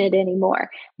doing it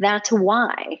anymore. That's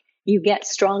why you get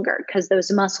stronger, because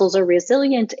those muscles are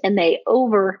resilient and they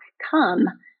overcome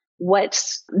what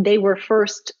they were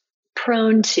first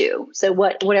prone to. So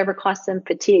whatever caused them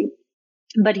fatigue.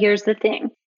 But here's the thing.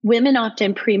 Women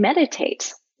often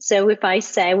premeditate. So if I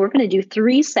say we're going to do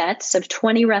 3 sets of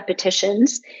 20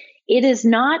 repetitions, it is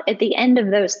not at the end of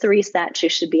those 3 sets you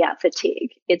should be at fatigue.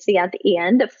 It's at the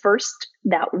end of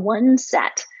that one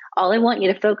set. All I want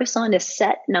you to focus on is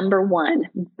set number 1.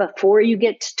 Before you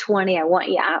get to 20, I want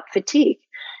you at fatigue.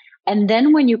 And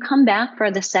then when you come back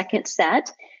for the second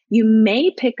set, you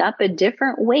may pick up a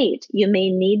different weight. You may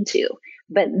need to,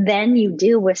 but then you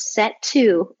deal with set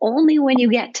 2 only when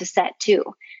you get to set 2.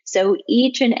 So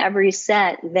each and every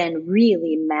set then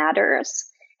really matters.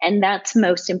 And that's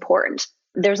most important.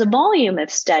 There's a volume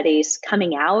of studies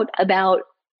coming out about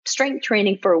strength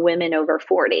training for women over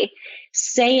 40,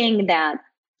 saying that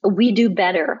we do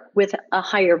better with a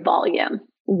higher volume.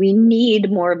 We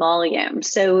need more volume.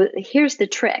 So here's the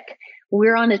trick.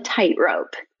 We're on a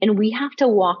tightrope and we have to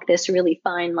walk this really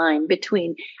fine line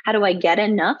between how do I get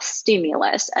enough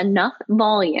stimulus, enough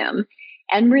volume,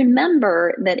 and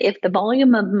remember that if the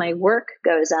volume of my work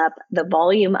goes up, the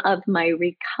volume of my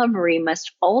recovery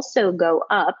must also go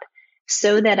up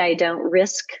so that I don't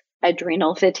risk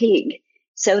adrenal fatigue,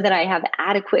 so that I have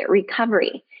adequate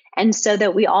recovery. And so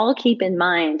that we all keep in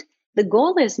mind, the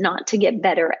goal is not to get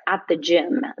better at the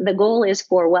gym. The goal is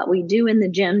for what we do in the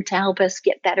gym to help us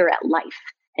get better at life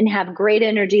and have great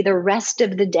energy the rest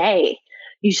of the day.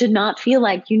 You should not feel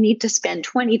like you need to spend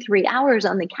 23 hours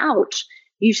on the couch.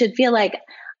 You should feel like,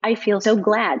 I feel so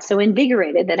glad, so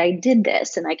invigorated that I did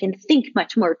this, and I can think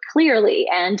much more clearly,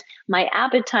 and my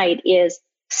appetite is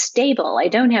stable. I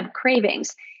don't have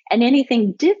cravings. And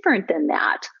anything different than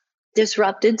that,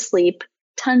 disrupted sleep,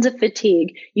 tons of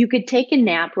fatigue, you could take a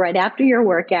nap right after your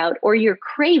workout, or you're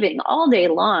craving all day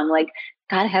long, like,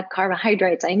 got to have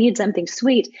carbohydrates. I need something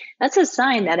sweet. That's a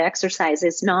sign that exercise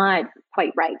is not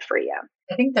quite right for you.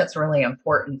 I think that's really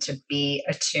important to be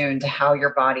attuned to how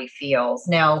your body feels.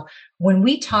 Now, when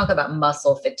we talk about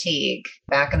muscle fatigue,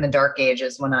 back in the dark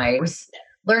ages when I was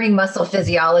learning muscle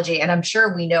physiology, and I'm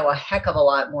sure we know a heck of a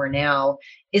lot more now,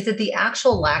 is it the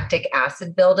actual lactic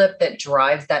acid buildup that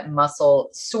drives that muscle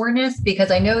soreness?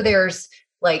 Because I know there's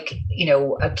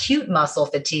acute muscle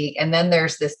fatigue, and then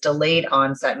there's this delayed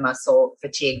onset muscle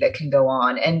fatigue that can go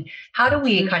on. And how do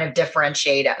we kind of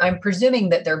differentiate? I'm presuming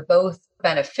that they're both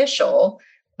beneficial,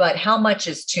 but how much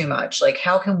is too much? Like,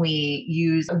 how can we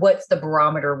use, what's the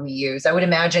barometer we use? I would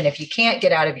imagine if you can't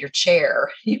get out of your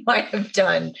chair, you might have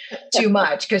done too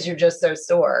much because you're just so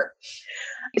sore.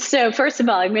 So first of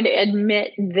all, I'm going to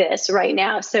admit this right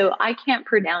now. So I can't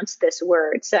pronounce this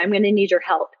word. So I'm going to need your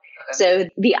help. Okay. So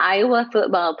the Iowa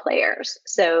football players.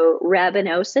 So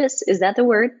rabinosis, is that the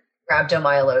word?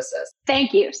 Rhabdomyolysis.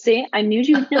 Thank you. See, I knew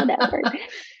you would know that word.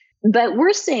 But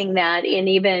we're seeing that in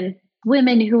even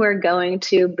women who are going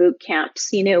to boot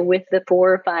camps, with the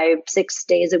 4, 5, 6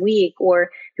 days a week, or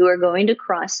who are going to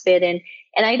CrossFit.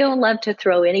 And I don't love to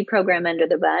throw any program under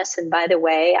the bus. And by the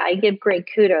way, I give great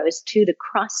kudos to the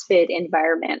CrossFit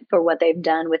environment for what they've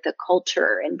done with the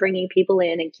culture and bringing people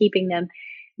in and keeping them.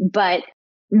 But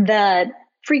the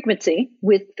frequency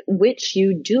with which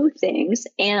you do things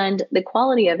and the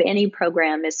quality of any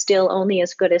program is still only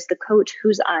as good as the coach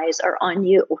whose eyes are on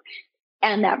you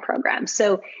and that program.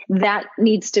 So that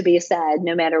needs to be said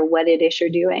no matter what it is you're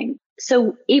doing.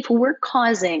 So if we're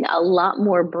causing a lot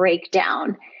more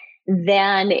breakdown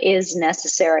than is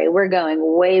necessary, we're going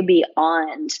way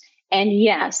beyond. And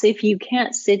yes, if you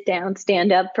can't sit down,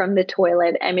 stand up from the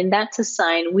toilet, that's a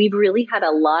sign we've really had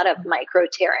a lot of micro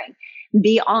tearing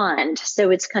beyond. So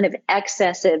it's kind of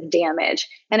excessive damage.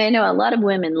 And I know a lot of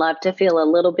women love to feel a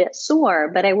little bit sore,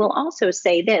 but I will also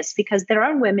say this, because there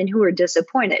are women who are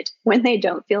disappointed when they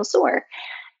don't feel sore.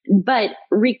 But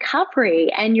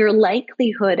recovery and your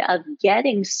likelihood of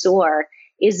getting sore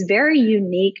is very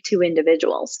unique to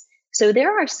individuals. So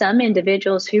there are some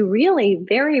individuals who really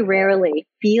very rarely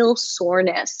feel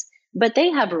soreness, but they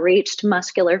have reached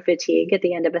muscular fatigue at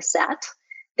the end of a set.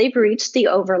 They've reached the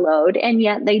overload, and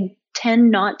yet they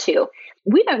tend not to.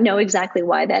 We don't know exactly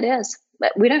why that is,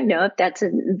 but we don't know if that's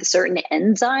a certain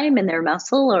enzyme in their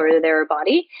muscle or their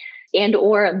body, and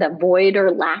or the void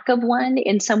or lack of one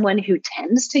in someone who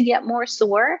tends to get more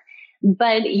sore.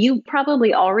 But you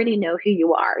probably already know who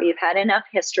you are. You've had enough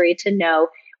history to know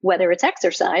whether it's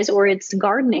exercise or it's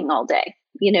gardening all day,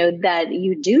 that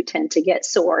you do tend to get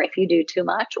sore if you do too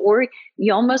much, or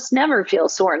you almost never feel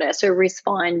soreness or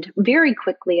respond very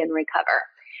quickly and recover.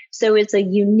 So it's a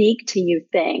unique to you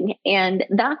thing. And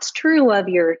that's true of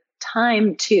your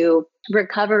time to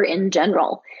recover in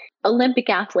general. Olympic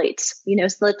athletes,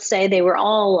 so let's say they were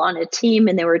all on a team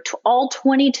and they were all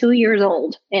 22 years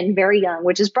old and very young,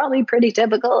 which is probably pretty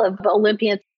typical of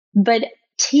Olympians. But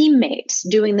teammates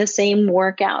doing the same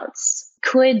workouts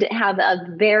could have a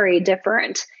very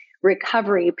different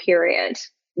recovery period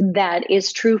that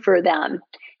is true for them.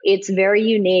 It's very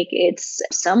unique. It's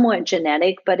somewhat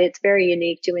genetic, but it's very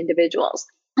unique to individuals.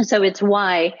 So it's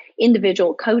why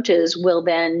individual coaches will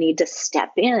then need to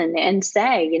step in and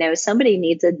say, somebody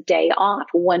needs a day off,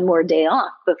 one more day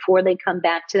off before they come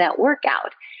back to that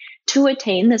workout to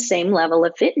attain the same level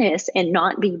of fitness and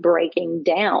not be breaking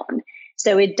down.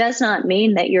 So it does not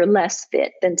mean that you're less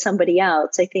fit than somebody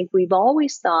else. I think we've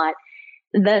always thought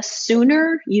the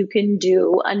sooner you can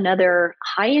do another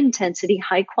high intensity,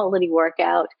 high quality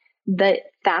workout, the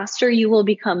faster you will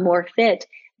become more fit.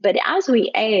 But as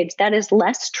we age, that is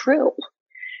less true.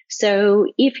 So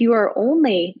if you are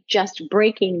only just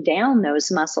breaking down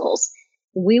those muscles,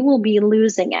 we will be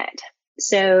losing it.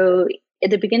 So at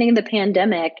the beginning of the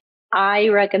pandemic, I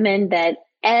recommend that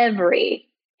every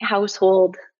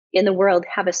household in the world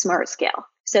have a SMART scale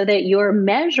so that you're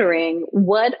measuring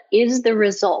what is the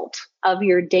result of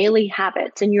your daily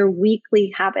habits and your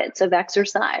weekly habits of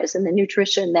exercise and the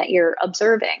nutrition that you're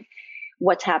observing.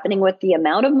 What's happening with the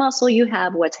amount of muscle you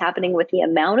have, what's happening with the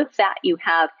amount of fat you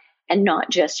have, and not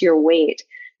just your weight.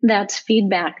 That's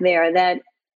feedback there. That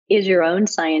is your own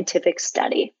scientific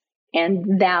study.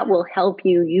 And that will help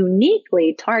you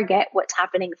uniquely target what's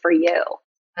happening for you.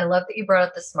 I love that you brought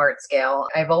up the SMART scale.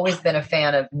 I've always been a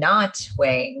fan of not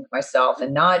weighing myself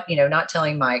and not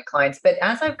telling my clients. But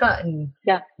as I've gotten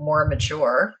more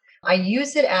mature, I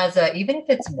use it as even if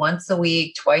it's once a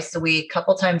week, twice a week,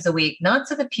 couple times a week, not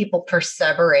so that people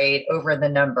perseverate over the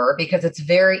number, because it's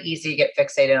very easy to get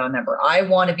fixated on number. I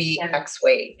want to be X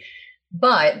weight.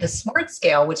 But the SMART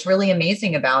scale, what's really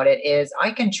amazing about it is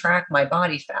I can track my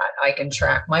body fat, I can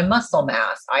track my muscle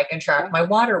mass, I can track my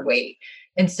water weight.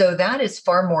 And so that is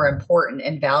far more important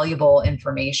and valuable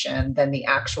information than the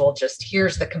actual just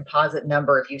here's the composite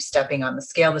number of you stepping on the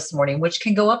scale this morning, which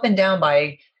can go up and down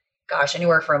by, gosh,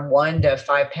 anywhere from 1 to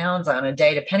 5 pounds on a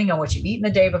day, depending on what you've eaten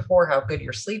the day before, how good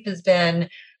your sleep has been,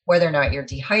 whether or not you're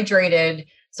dehydrated.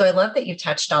 So I love that you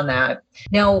touched on that.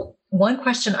 Now, one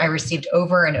question I received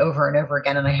over and over and over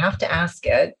again, and I have to ask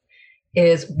it,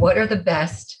 is what are the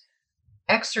best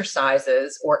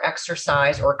exercises or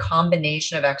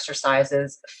combination of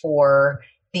exercises for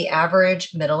the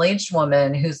average middle-aged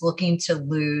woman who's looking to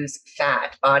lose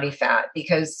fat, body fat?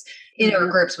 Because in our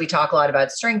groups, we talk a lot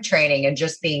about strength training and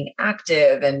just being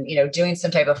active and, doing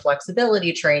some type of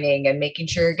flexibility training and making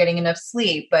sure you're getting enough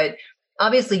sleep. But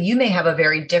obviously you may have a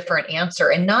very different answer,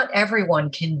 and not everyone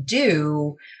can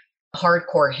do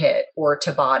hardcore HIIT or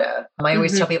Tabata. I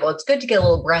always tell people it's good to get a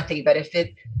little breathy, but if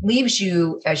it leaves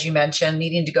you, as you mentioned,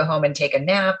 needing to go home and take a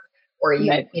nap, or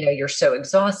you're so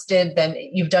exhausted, then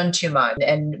you've done too much.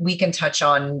 And we can touch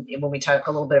on, when we talk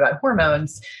a little bit about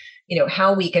hormones,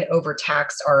 how we can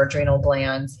overtax our adrenal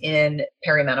glands in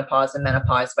perimenopause and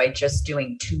menopause by just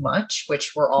doing too much,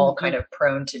 which we're all kind of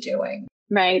prone to doing.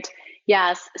 Right.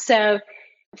 Yes. So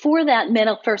for that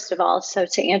middle, first of all, so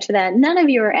to answer that, none of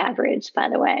you are average, by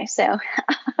the way. So,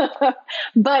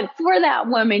 but for that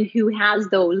woman who has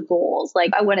those goals,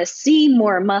 like I want to see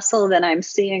more muscle than I'm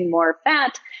seeing more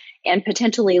fat and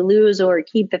potentially lose or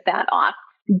keep the fat off,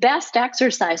 best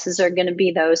exercises are going to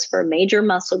be those for major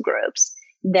muscle groups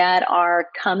that are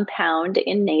compound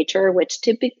in nature, which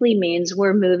typically means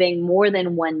we're moving more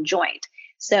than one joint.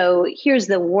 So here's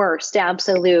the worst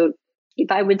absolute. If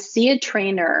I would see a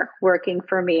trainer working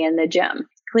for me in the gym,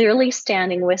 clearly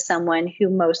standing with someone who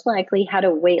most likely had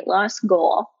a weight loss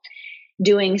goal,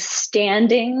 doing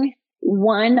standing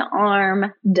one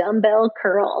arm dumbbell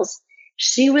curls,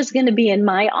 she was going to be in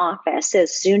my office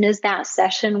as soon as that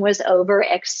session was over,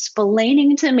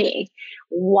 explaining to me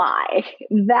why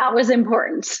that was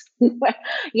important.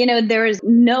 There is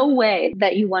no way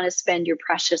that you want to spend your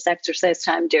precious exercise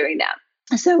time doing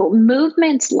that. So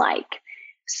movements like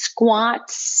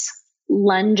squats,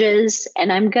 lunges,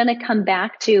 and I'm going to come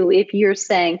back to if you're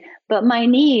saying, but my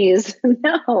knees,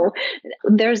 no,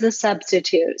 there's a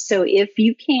substitute. So if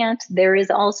you can't, there is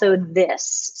also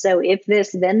this. So if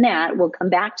this, then that, we'll come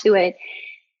back to it.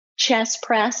 Chest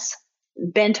press,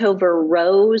 bent over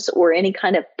rows, or any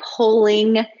kind of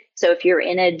pulling. So if you're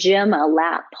in a gym, a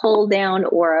lat pull down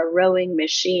or a rowing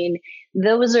machine,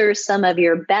 those are some of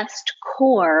your best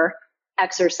core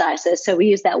exercises. So we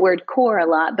use that word core a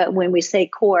lot, but when we say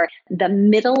core, the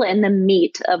middle and the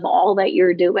meat of all that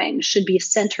you're doing should be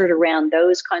centered around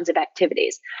those kinds of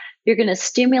activities. You're going to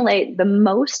stimulate the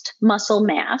most muscle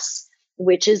mass,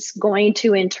 which is going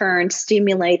to in turn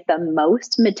stimulate the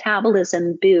most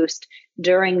metabolism boost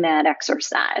during that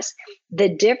exercise. The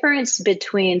difference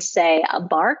between, say, a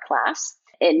bar class,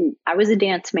 and I was a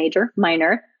dance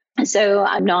minor, so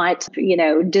I'm not,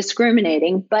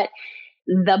 discriminating, but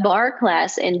the bar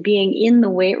class and being in the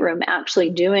weight room,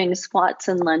 actually doing squats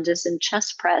and lunges and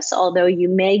chest press, although you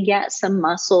may get some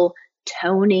muscle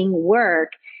toning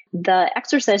work, the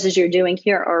exercises you're doing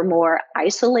here are more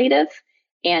isolative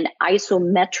and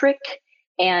isometric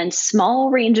and small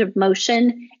range of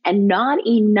motion, and not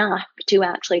enough to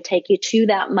actually take you to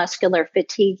that muscular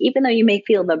fatigue. Even though you may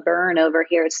feel the burn over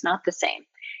here, it's not the same.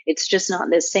 It's just not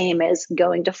the same as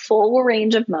going to full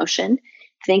range of motion.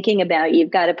 Thinking about you've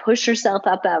got to push yourself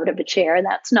up out of a chair.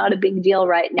 That's not a big deal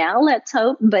right now, let's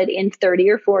hope, but in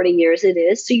 30 or 40 years it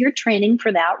is. So you're training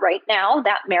for that right now,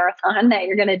 that marathon that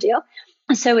you're going to do.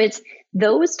 So it's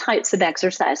those types of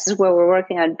exercises where we're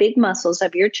working on big muscles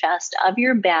of your chest, of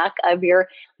your back, of your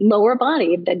lower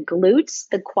body, the glutes,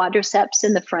 the quadriceps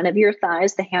in the front of your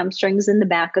thighs, the hamstrings in the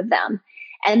back of them.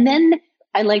 And then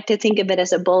I like to think of it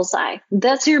as a bullseye.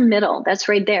 That's your middle. That's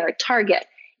right there, target.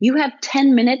 You have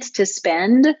 10 minutes to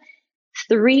spend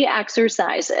 3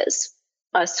 exercises,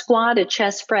 a squat, a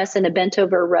chest press, and a bent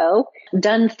over row,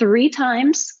 done 3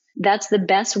 times. That's the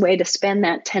best way to spend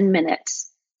that 10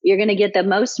 minutes. You're going to get the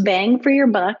most bang for your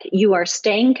buck. You are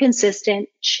staying consistent.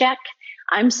 Check.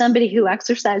 I'm somebody who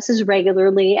exercises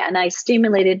regularly and I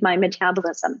stimulated my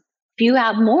metabolism. If you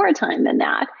have more time than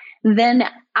that, then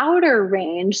outer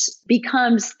range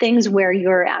becomes things where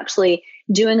you're actually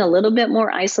doing a little bit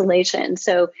more isolation.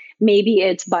 So maybe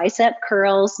it's bicep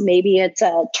curls, maybe it's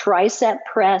a tricep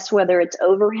press, whether it's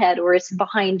overhead or it's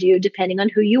behind you, depending on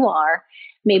who you are.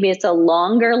 Maybe it's a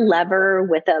longer lever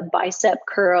with a bicep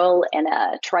curl and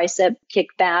a tricep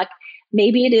kickback.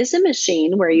 Maybe it is a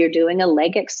machine where you're doing a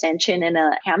leg extension and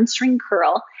a hamstring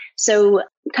curl. So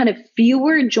kind of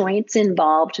fewer joints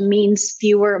involved means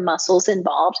fewer muscles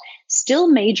involved, still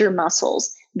major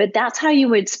muscles, but that's how you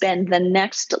would spend the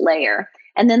next layer.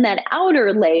 And then that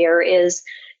outer layer is,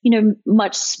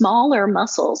 much smaller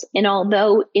muscles. And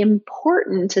although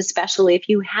important, especially if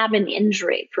you have an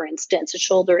injury, for instance, a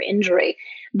shoulder injury,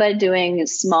 but doing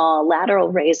small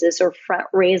lateral raises or front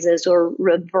raises or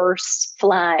reverse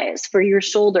flies for your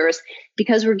shoulders,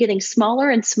 because we're getting smaller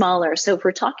and smaller. So if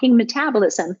we're talking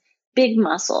metabolism, big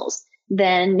muscles,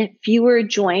 then fewer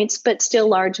joints, but still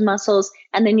large muscles,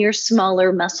 and then your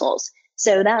smaller muscles.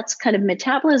 So that's kind of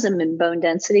metabolism and bone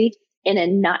density in a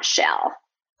nutshell.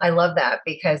 I love that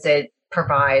because it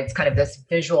provides kind of this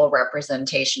visual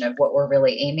representation of what we're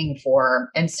really aiming for.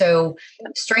 And so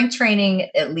strength training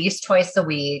at least twice a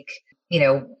week,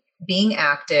 being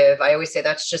active. I always say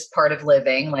that's just part of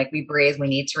living. Like we breathe, we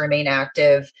need to remain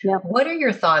active. Yep. What are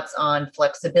your thoughts on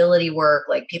flexibility work?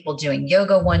 Like people doing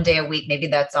yoga one day a week, maybe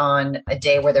that's on a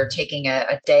day where they're taking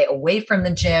a day away from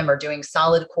the gym or doing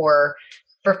solid core.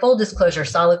 For full disclosure,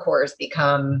 solid core has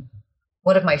become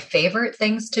one of my favorite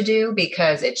things to do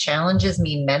because it challenges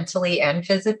me mentally and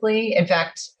physically. In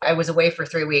fact, I was away for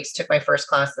 3 weeks, took my first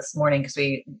class this morning because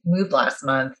we moved last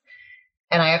month.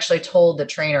 And I actually told the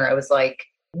trainer, I was like,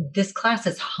 this class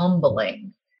is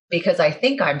humbling because I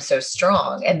think I'm so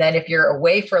strong. And then if you're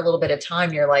away for a little bit of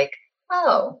time, you're like,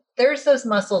 oh, there's those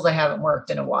muscles I haven't worked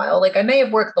in a while. Like I may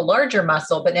have worked the larger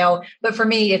muscle, but for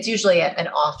me, it's usually an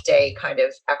off day kind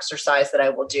of exercise that I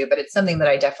will do, but it's something that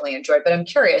I definitely enjoy. But I'm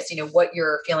curious, what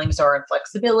your feelings are on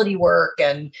flexibility work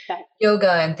and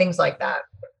yoga and things like that.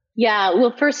 Yeah.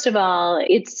 Well, first of all,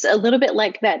 it's a little bit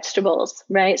like vegetables,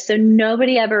 right? So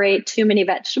nobody ever ate too many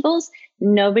vegetables.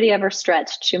 Nobody ever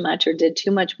stretched too much or did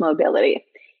too much mobility.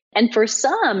 And for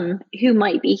some who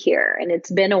might be here, and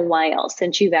it's been a while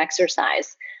since you've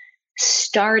exercised,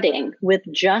 starting with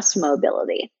just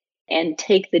mobility and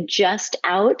take the just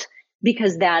out,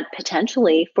 because that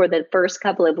potentially for the first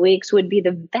couple of weeks would be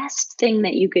the best thing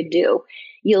that you could do.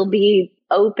 You'll be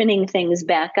opening things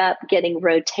back up, getting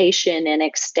rotation and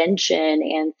extension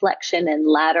and flexion and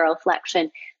lateral flexion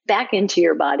back into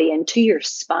your body and to your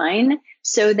spine,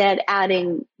 so that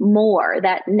adding more,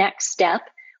 that next step,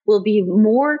 will be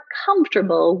more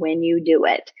comfortable when you do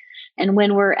it. And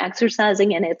when we're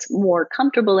exercising and it's more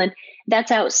comfortable, and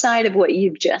that's outside of what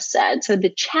you've just said. So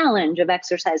the challenge of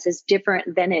exercise is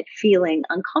different than it feeling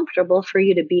uncomfortable for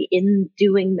you to be in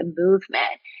doing the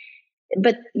movement.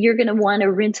 But you're going to want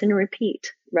to rinse and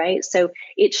repeat, right? So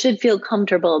it should feel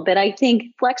comfortable. But I think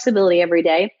flexibility every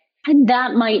day, and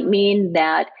that might mean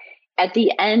that at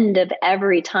the end of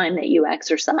every time that you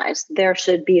exercise, there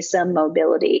should be some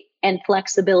mobility and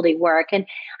flexibility work. And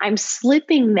I'm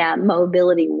slipping that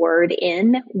mobility word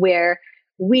in where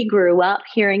we grew up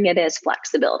hearing it as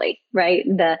flexibility, right?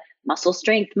 The muscle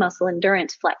strength, muscle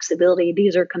endurance, flexibility,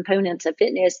 these are components of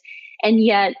fitness. And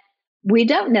yet we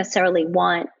don't necessarily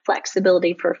want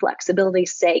flexibility for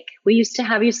flexibility's sake. We used to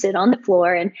have you sit on the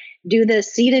floor and do the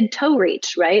seated toe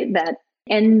reach, right?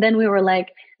 And then we were like,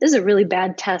 this is a really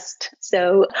bad test.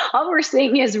 So all we're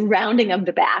seeing is rounding of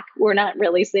the back. We're not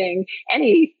really seeing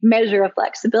any measure of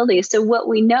flexibility. So what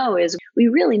we know is we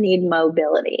really need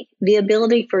mobility, the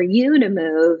ability for you to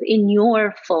move in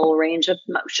your full range of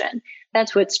motion.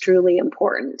 That's what's truly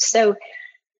important. So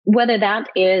whether that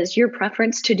is your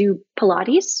preference to do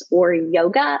Pilates or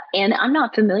yoga, and I'm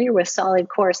not familiar with solid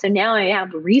core, so now I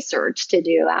have research to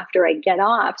do after I get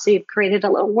off. So you've created a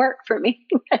little work for me.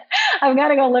 I've got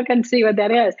to go look and see what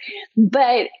that is.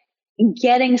 But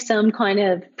getting some kind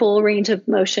of full range of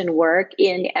motion work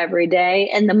in every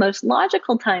day, and the most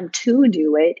logical time to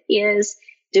do it is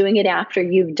doing it after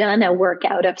you've done a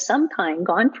workout of some kind,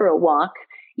 gone for a walk,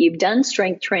 you've done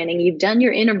strength training, you've done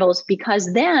your intervals,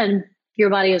 because then your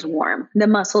body is warm. The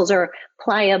muscles are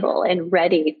pliable and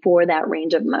ready for that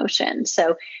range of motion.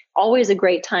 So always a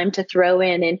great time to throw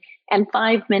in, and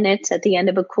 5 minutes at the end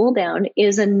of a cool down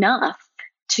is enough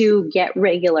to get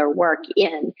regular work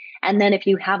in. And then if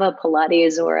you have a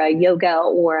Pilates or a yoga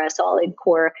or a solid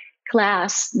core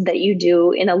class that you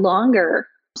do in a longer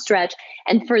stretch,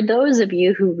 and for those of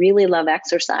you who really love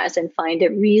exercise and find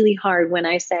it really hard when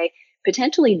I say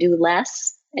potentially do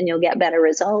less and you'll get better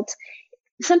results,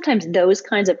 sometimes those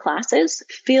kinds of classes,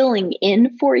 filling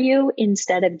in for you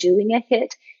instead of doing a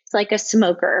hit, it's like a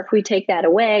smoker. If we take that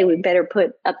away, we better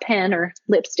put a pen or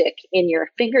lipstick in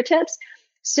your fingertips.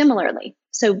 Similarly,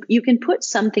 so you can put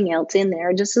something else in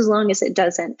there just as long as it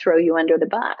doesn't throw you under the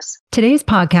bus. Today's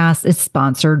podcast is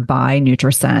sponsored by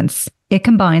NutriSense. It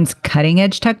combines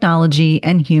cutting-edge technology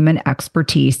and human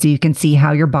expertise so you can see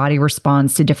how your body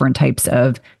responds to different types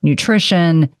of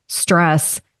nutrition,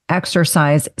 stress,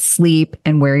 exercise, sleep,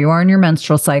 and where you are in your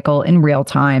menstrual cycle in real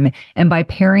time. And by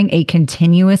pairing a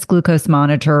continuous glucose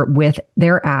monitor with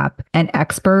their app and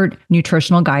expert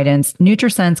nutritional guidance,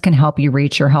 NutriSense can help you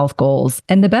reach your health goals.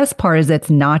 And the best part is it's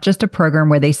not just a program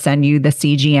where they send you the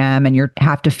CGM and you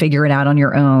have to figure it out on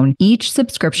your own. Each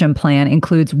subscription plan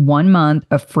includes 1 month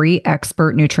of free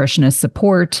expert nutritionist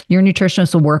support. Your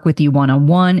nutritionist will work with you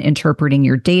one-on-one, interpreting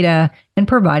your data and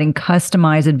providing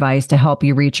customized advice to help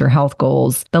you reach your health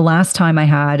goals. The last time I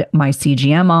had my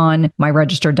CGM on, my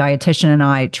registered dietitian and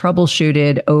I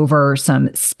troubleshooted over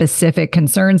some specific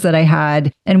concerns that I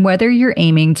had. And whether you're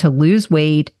aiming to lose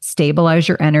weight, stabilize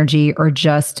your energy, or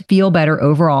just feel better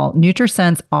overall,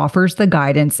 NutriSense offers the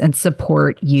guidance and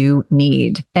support you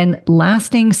need. And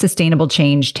lasting sustainable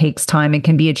change takes time and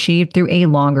can be achieved through a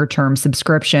longer-term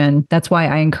subscription. That's why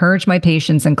I encourage my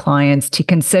patients and clients to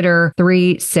consider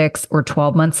 3, 6, or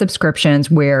 12-month subscriptions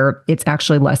where it's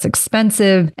actually less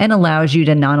expensive and allows you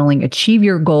to not only achieve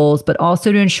your goals, but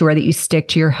also to ensure that you stick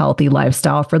to your healthy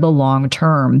lifestyle for the long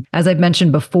term. As I've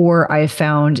mentioned before, I have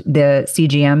found the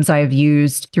CGMs I've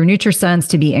used through NutriSense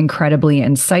to be incredibly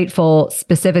insightful,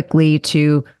 specifically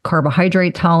to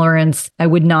carbohydrate tolerance. I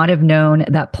would not have known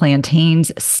that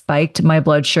plantains spiked my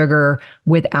blood sugar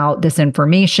without this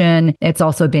information. It's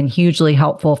also been hugely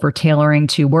helpful for tailoring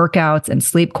to workouts and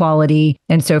sleep quality.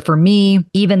 And so for me,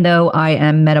 even though I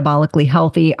am metabolically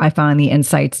healthy, I find the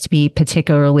insights to be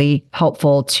particularly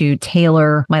helpful to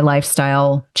tailor my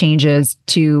lifestyle changes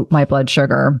to my blood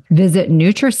sugar. Visit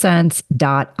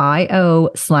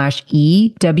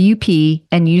nutrisense.io/EWP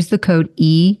and use the code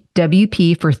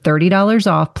EWP for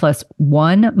 $30 off plus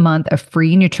 1 month of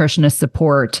free nutritionist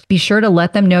support. Be sure to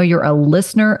let them know you're a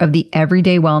listener of the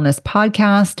Everyday Wellness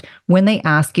podcast when they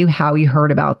ask you how you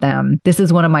heard about them. This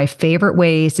is one of my favorite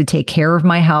ways to take care of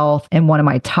my health and one of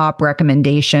my top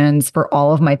recommendations for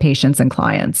all of my patients and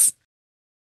clients.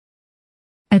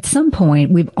 At some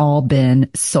point, we've all been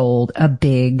sold a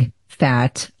big,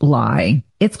 fat lie.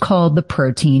 It's called the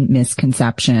protein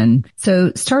misconception.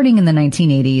 So starting in the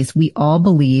 1980s, we all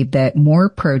believed that more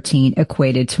protein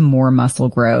equated to more muscle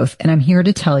growth. And I'm here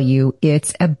to tell you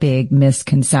it's a big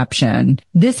misconception.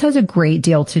 This has a great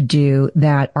deal to do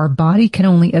that our body can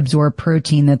only absorb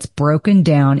protein that's broken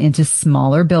down into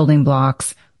smaller building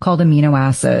blocks called amino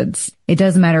acids. It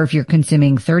doesn't matter if you're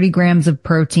consuming 30 grams of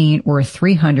protein or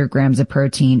 300 grams of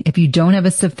protein. If you don't have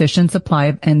a sufficient supply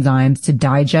of enzymes to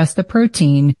digest the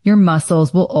protein, your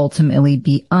muscles will ultimately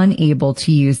be unable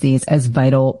to use these as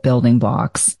vital building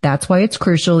blocks. That's why it's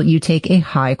crucial you take a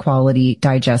high quality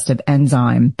digestive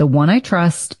enzyme. The one I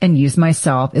trust and use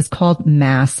myself is called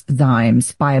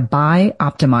Masszymes by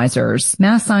Bioptimizers.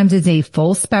 Masszymes is a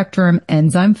full spectrum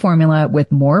enzyme formula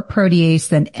with more protease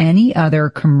than any other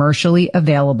commercially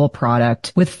available product,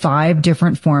 with 5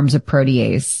 different forms of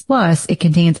protease. Plus, it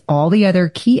contains all the other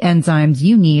key enzymes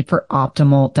you need for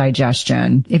optimal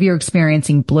digestion. If you're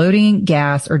experiencing bloating,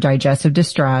 gas, or digestive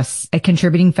distress, a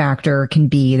contributing factor can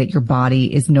be that your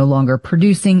body is no longer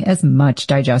producing as much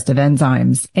digestive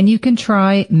enzymes. And you can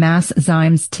try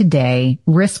Masszymes today,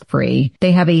 risk-free.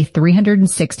 They have a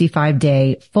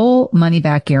 365-day full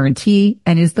money-back guarantee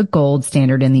and is the gold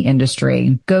standard in the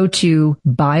industry. Go to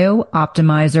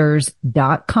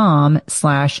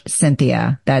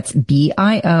bioptimizers.com/Cynthia. That's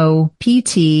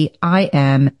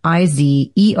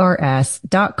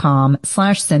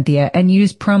bioptimizers.com/Cynthia and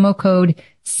use promo code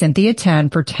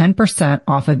Cynthia10 for 10%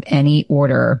 off of any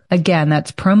order. Again,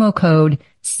 that's promo code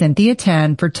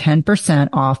Cynthia10 for 10%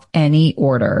 off any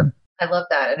order. I love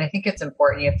that. And I think it's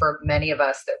important for many of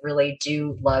us that really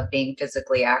do love being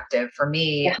physically active. For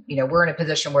me, we're in a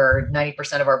position where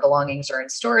 90% of our belongings are in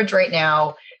storage right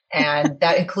now. And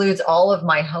that includes all of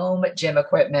my home gym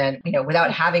equipment,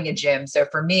 without having a gym. So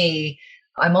for me,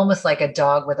 I'm almost like a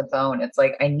dog with a bone. It's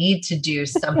like I need to do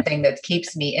something that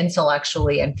keeps me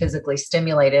intellectually and physically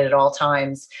stimulated at all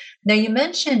times. Now, you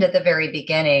mentioned at the very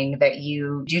beginning that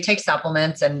you do take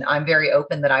supplements, and I'm very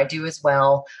open that I do as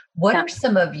well. What are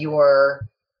some of your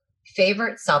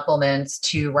favorite supplements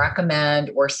to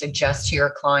recommend or suggest to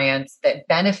your clients that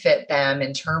benefit them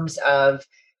in terms of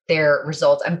their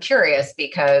results? I'm curious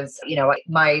because,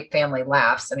 my family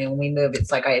laughs. I mean, when we moved,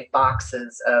 it's like I had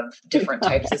boxes of different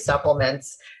types of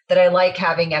supplements that I like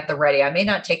having at the ready. I may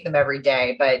not take them every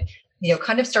day, but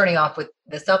kind of starting off with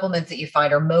the supplements that you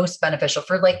find are most beneficial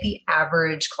for like the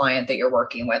average client that you're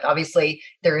working with. Obviously,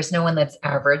 there is no one that's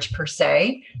average per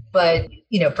se, but,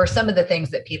 for some of the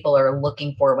things that people are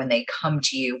looking for when they come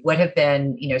to you, what have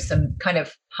been, some kind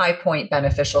of high point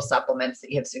beneficial supplements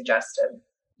that you have suggested?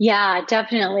 Yeah,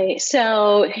 definitely.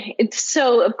 So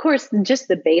of course, just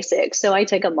the basics. So I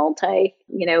take a multi,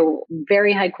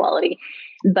 very high quality,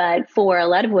 but for a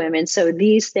lot of women, so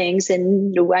these things,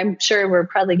 and I'm sure we're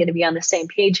probably going to be on the same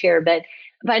page here, but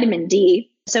vitamin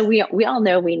D. So we all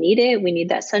know we need it. We need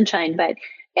that sunshine. But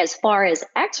as far as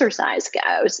exercise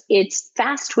goes, it's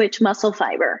fast twitch muscle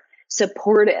fiber,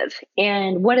 supportive.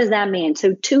 And what does that mean?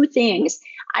 So two things.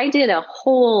 I did a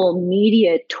whole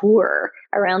media tour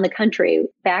around the country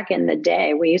back in the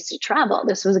day. We used to travel.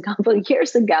 This was a couple of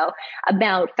years ago,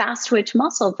 about fast twitch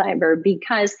muscle fiber,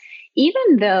 because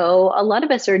even though a lot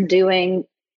of us are doing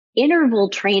interval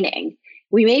training,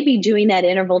 we may be doing that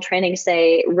interval training,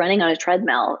 say running on a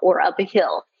treadmill or up a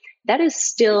hill. That is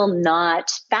still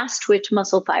not fast twitch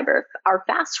muscle fiber. Our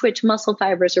fast twitch muscle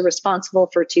fibers are responsible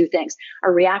for two things: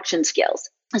 our reaction skills.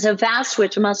 So fast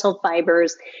twitch muscle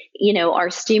fibers, are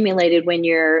stimulated when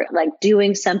you're like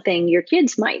doing something your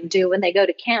kids might do when they go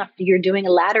to camp. You're doing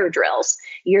ladder drills.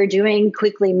 You're doing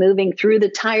quickly moving through the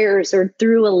tires or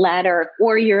through a ladder,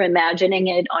 or you're imagining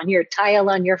it on your tile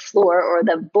on your floor or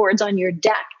the boards on your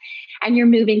deck. And you're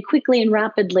moving quickly and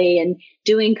rapidly and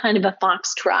doing kind of a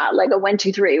foxtrot, like a 1,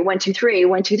 2, 3, 1, 2, 3,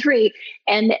 1, 2, 3.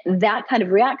 And that kind of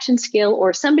reaction skill,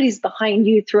 or somebody's behind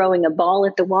you throwing a ball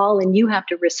at the wall and you have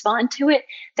to respond to it,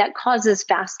 that causes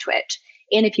fast twitch.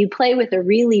 And if you play with a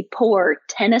really poor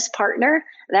tennis partner,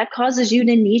 that causes you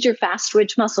to need your fast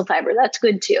twitch muscle fiber. That's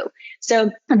good too. So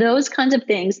those kinds of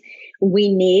things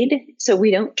we need so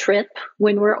we don't trip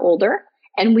when we're older.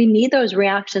 And we need those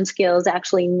reaction skills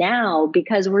actually now,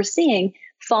 because we're seeing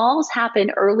falls happen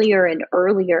earlier and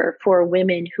earlier for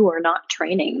women who are not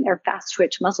training their fast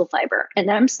twitch muscle fiber.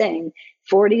 And I'm saying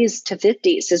 40s to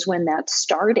 50s is when that's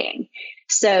starting.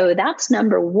 So that's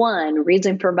number one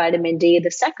reason for vitamin D. The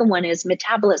second one is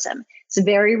metabolism. It's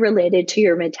very related to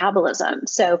your metabolism.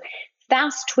 So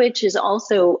fast twitch is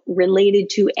also related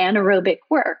to anaerobic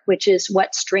work, which is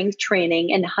what strength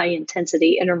training and high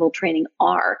intensity interval training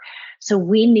are. So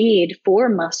we need, for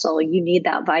muscle, you need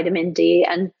that vitamin D,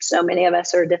 and so many of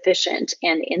us are deficient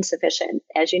and insufficient,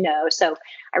 as you know. So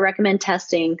I recommend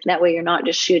testing. That way you're not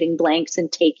just shooting blanks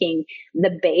and taking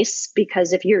the base,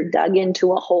 because if you're dug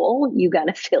into a hole, you got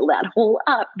to fill that hole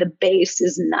up. The base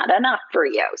is not enough for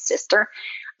you, sister.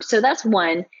 So that's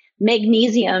one.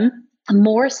 Magnesium,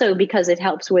 more so because it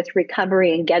helps with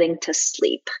recovery and getting to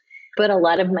sleep. But a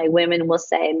lot of my women will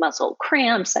say muscle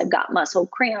cramps, I've got muscle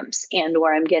cramps, and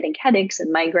or I'm getting headaches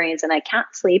and migraines and I can't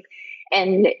sleep.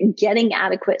 And getting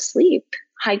adequate sleep,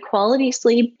 high quality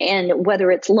sleep, and whether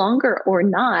it's longer or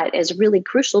not, is really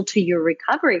crucial to your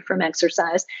recovery from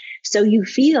exercise. So you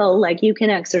feel like you can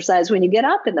exercise when you get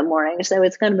up in the morning. So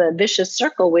it's kind of a vicious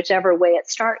circle, whichever way it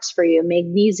starts for you.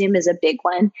 Magnesium is a big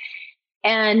one.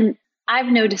 And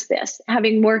I've noticed this,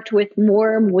 having worked with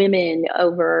more women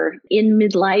in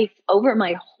midlife over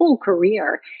my whole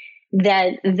career,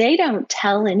 that they don't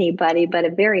tell anybody, but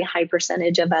a very high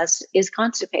percentage of us is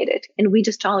constipated, and we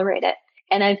just tolerate it.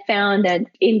 And I've found that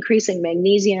increasing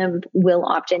magnesium will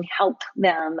often help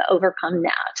them overcome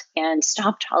that and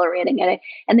stop tolerating it.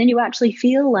 And then you actually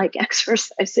feel like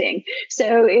exercising.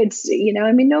 So it's,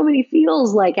 nobody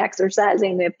feels like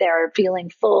exercising if they're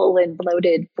feeling full and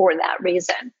bloated for that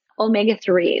reason.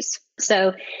 Omega-3s.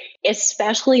 So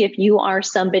especially if you are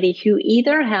somebody who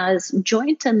either has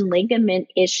joint and ligament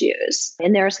issues,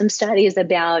 and there are some studies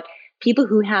about people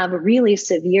who have a really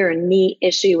severe knee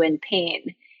issue and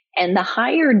pain, and the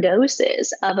higher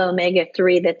doses of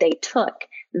omega-3 that they took,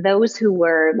 those who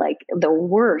were like the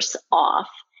worse off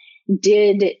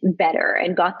did better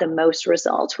and got the most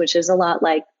results, which is a lot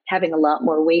like having a lot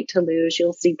more weight to lose.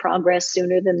 You'll see progress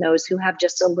sooner than those who have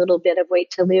just a little bit of weight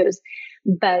to lose.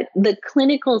 But the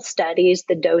clinical studies,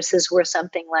 the doses were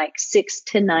something like 6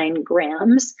 to 9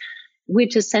 grams,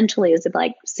 which essentially is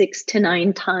like 6 to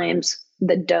 9 times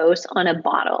the dose on a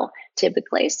bottle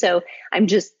typically. So I'm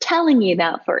just telling you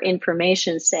that for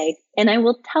information's sake. And I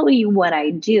will tell you what I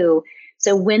do.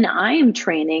 So when I'm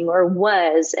training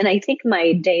and I think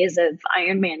my days of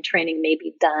Ironman training may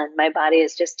be done, my body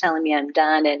is just telling me I'm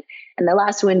done. And the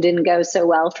last one didn't go so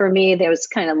well for me. There was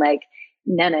kind of like,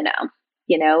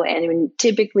 no. And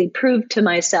typically proved to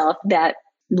myself that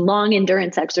long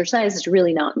endurance exercise is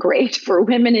really not great for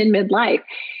women in midlife.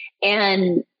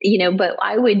 And, but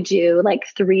I would do like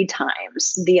 3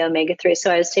 times the omega-3.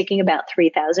 So I was taking about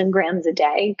 3,000 grams a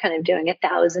day, kind of doing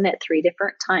 1,000 at 3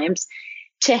 different times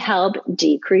to help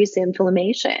decrease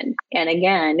inflammation. And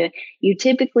again, you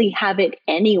typically have it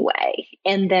anyway.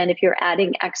 And then if you're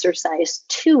adding exercise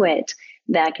to it,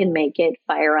 that can make it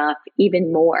fire up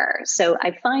even more. So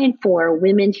I find for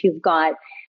women who've got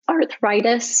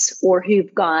arthritis or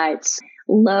who've got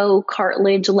low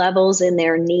cartilage levels in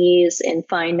their knees and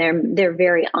find they're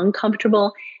very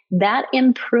uncomfortable, that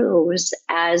improves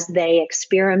as they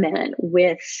experiment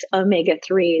with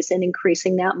omega-3s and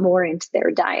increasing that more into their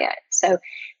diet. So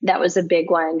that was a big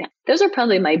one. Those are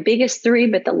probably my biggest three,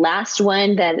 but the last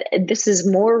one that this is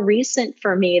more recent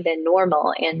for me than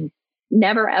normal, and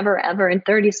never, ever, ever in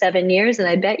 37 years, and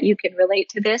I bet you can relate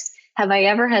to this, have I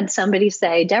ever had somebody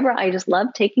say, Deborah, I just love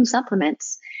taking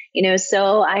supplements.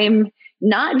 So I'm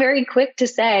not very quick to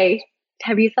say,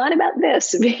 have you thought about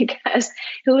this? Because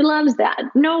who loves that?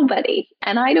 Nobody.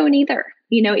 And I don't either.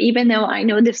 Even though I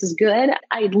know this is good,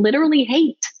 I literally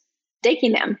hate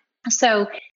taking them. So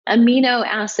amino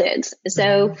acids.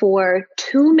 So for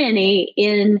too many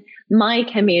in my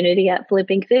community at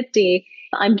Flipping 50,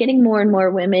 I'm getting more and more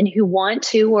women who want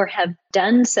to or have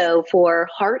done so for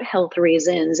heart health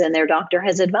reasons, and their doctor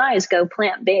has advised go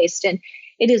plant-based. And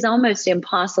it is almost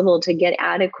impossible to get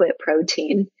adequate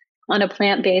protein on a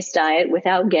plant-based diet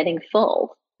without getting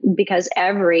full, because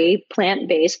every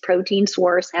plant-based protein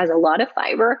source has a lot of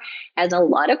fiber, has a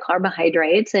lot of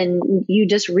carbohydrates, and you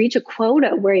just reach a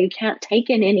quota where you can't take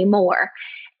in anymore.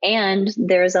 And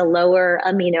there's a lower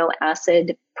amino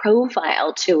acid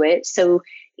profile to it. So,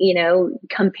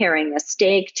 comparing a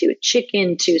steak to a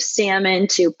chicken to salmon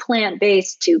to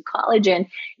plant-based to collagen,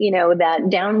 that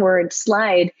downward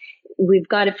slide, we've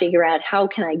got to figure out how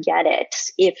can I get it,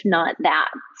 if not that.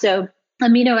 So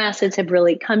amino acids have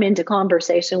really come into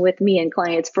conversation with me and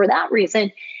clients for that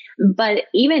reason. But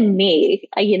even me,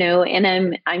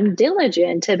 and I'm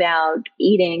diligent about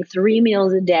eating 3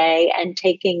 meals a day and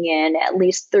taking in at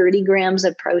least 30 grams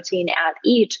of protein at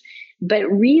each. But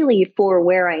really for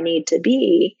where I need to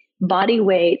be, body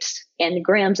weight and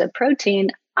grams of protein,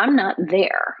 I'm not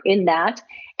there in that.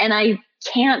 And I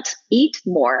can't eat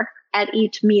more at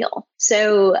each meal.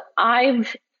 So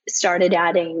I've started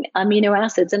adding amino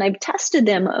acids, and I've tested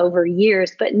them over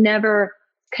years, but never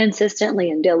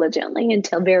consistently and diligently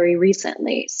until very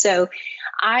recently. So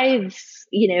I've,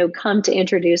 come to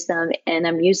introduce them, and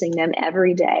I'm using them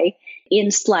every day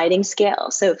in sliding scale.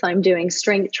 So if I'm doing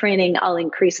strength training, I'll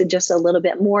increase it just a little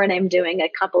bit more, and I'm doing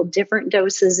a couple different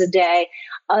doses a day.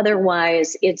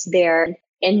 Otherwise, it's there.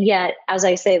 And yet, as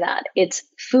I say that, it's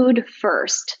food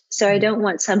first. So I don't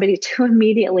want somebody to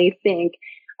immediately think,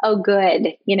 oh, good,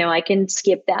 I can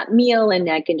skip that meal and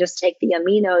I can just take the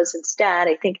aminos instead.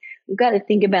 I think we've got to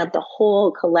think about the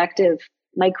whole collective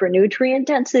micronutrient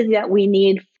density that we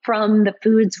need from the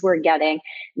foods we're getting,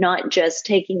 not just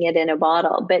taking it in a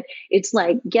bottle. But it's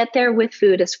like, get there with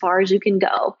food as far as you can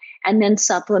go, and then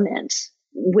supplement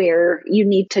where you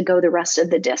need to go the rest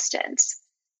of the distance.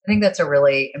 I think that's a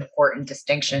really important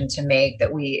distinction to make,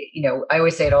 that we, I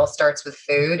always say it all starts with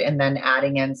food and then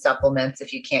adding in supplements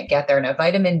if you can't get there. Now,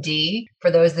 vitamin D,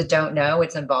 for those that don't know,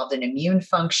 it's involved in immune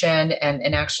function,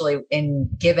 and actually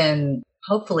given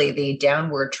hopefully the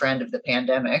downward trend of the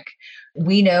pandemic,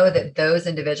 we know that those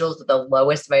individuals with the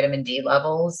lowest vitamin D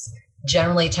levels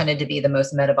generally tended to be the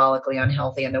most metabolically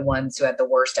unhealthy and the ones who had the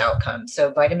worst outcomes.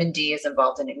 So vitamin D is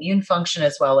involved in immune function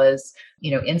as well as,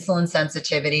 insulin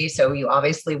sensitivity. So you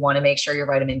obviously want to make sure your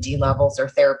vitamin D levels are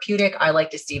therapeutic. I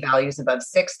like to see values above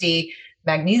 60.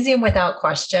 Magnesium, without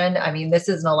question. I mean, this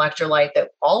is an electrolyte that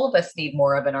all of us need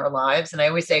more of in our lives. And I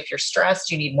always say, if you're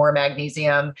stressed, you need more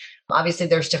magnesium. Obviously,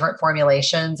 there's different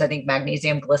formulations. I think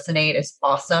magnesium glycinate is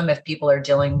awesome if people are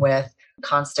dealing with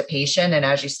constipation. And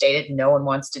as you stated, no one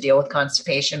wants to deal with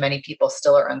constipation. Many people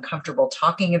still are uncomfortable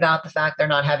talking about the fact they're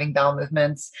not having bowel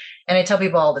movements. And I tell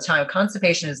people all the time,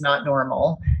 constipation is not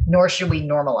normal, nor should we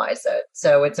normalize it.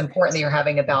 So it's important that you're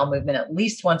having a bowel movement at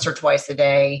least once or twice a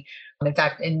day. In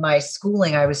fact, in my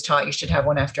schooling, I was taught you should have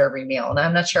one after every meal. And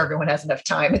I'm not sure everyone has enough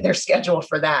time in their schedule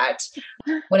for that.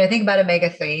 When I think about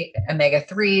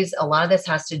omega-3s, a lot of this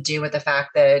has to do with the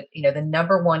fact that, the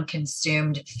number one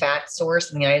consumed fat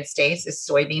source in the United States is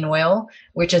soybean oil,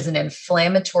 which is an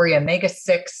inflammatory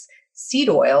omega-6 seed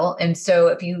oil. And so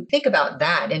if you think about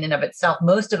that in and of itself,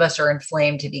 most of us are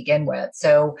inflamed to begin with.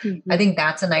 So I think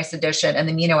that's a nice addition. And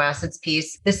the amino acids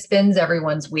piece, this spins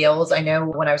everyone's wheels. I know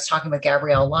when I was talking with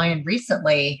Gabrielle Lyon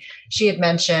recently, she had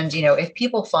mentioned, if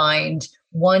people find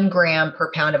 1 gram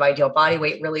per pound of ideal body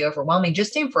weight really overwhelming,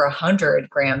 just aim for 100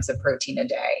 grams of protein a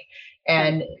day.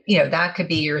 And, that could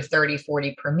be your 30,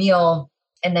 40 per meal.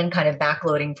 And then kind of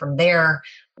backloading from there.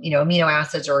 Amino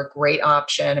acids are a great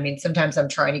option. I mean, sometimes I'm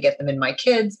trying to get them in my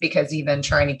kids because even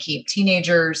trying to keep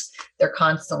teenagers, they're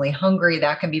constantly hungry.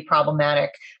 That can be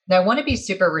problematic. Now, I want to be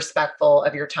super respectful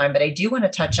of your time, but I do want to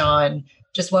touch on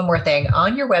just one more thing.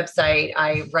 On your website,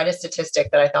 I read a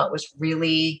statistic that I thought was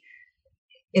really,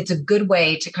 it's a good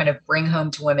way to kind of bring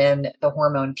home to women the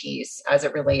hormone piece as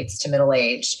it relates to middle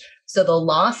age. So the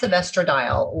loss of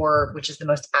estradiol, which is the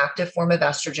most active form of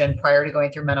estrogen prior to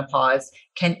going through menopause,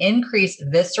 can increase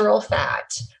visceral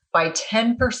fat by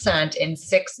 10% in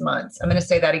 6 months. I'm going to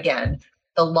say that again.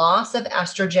 The loss of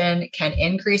estrogen can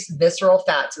increase visceral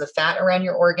fat, so the fat around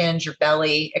your organs, your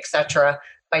belly, etc.,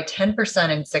 by 10%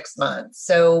 in 6 months.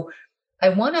 So I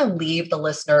want to leave the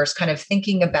listeners kind of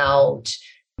thinking about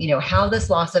how this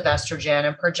loss of estrogen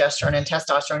and progesterone and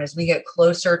testosterone as we get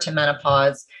closer to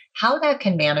menopause, how that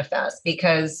can manifest.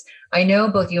 Because I know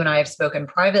both you and I have spoken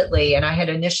privately, and I had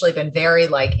initially been very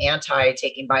anti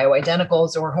taking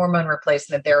bioidenticals or hormone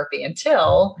replacement therapy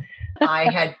until I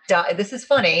had, this is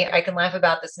funny. I can laugh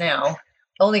about this now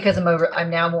only because I'm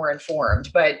now more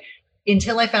informed, but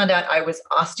until I found out I was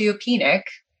osteopenic,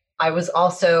 I was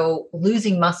also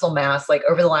losing muscle mass.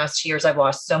 Over the last 2 years, I've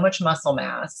lost so much muscle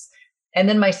mass. And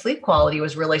then my sleep quality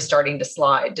was really starting to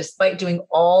slide despite doing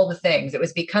all the things. It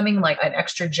was becoming like an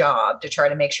extra job to try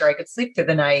to make sure I could sleep through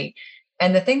the night.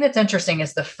 And the thing that's interesting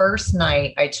is the first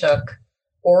night I took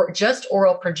just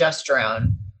oral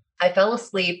progesterone, I fell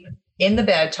asleep in the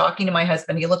bed talking to my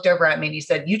husband. He looked over at me and he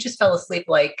said, "You just fell asleep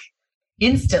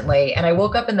instantly." And I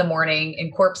woke up in the morning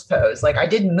in corpse pose. I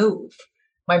didn't move.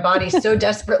 My body so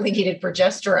desperately needed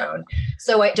progesterone.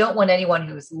 So I don't want anyone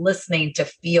who's listening to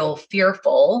feel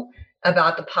fearful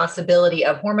about the possibility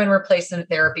of hormone replacement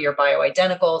therapy or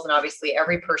bioidenticals. And obviously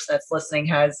every person that's listening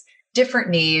has different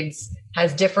needs,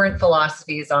 has different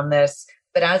philosophies on this.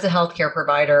 But as a healthcare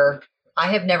provider, I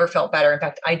have never felt better. In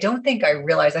fact, I don't think I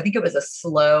realized, I think it was a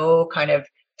slow kind of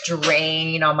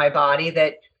drain on my body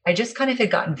that I just kind of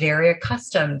had gotten very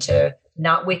accustomed to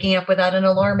not waking up without an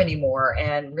alarm anymore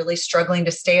and really struggling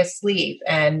to stay asleep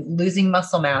and losing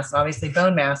muscle mass and obviously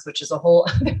bone mass, which is a whole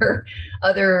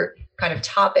other kind of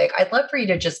topic. I'd love for you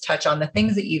to just touch on the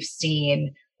things that you've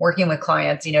seen working with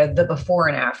clients, the before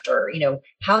and after,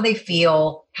 how they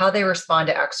feel, how they respond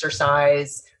to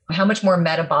exercise, how much more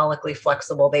metabolically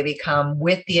flexible they become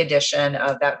with the addition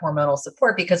of that hormonal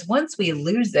support. Because once we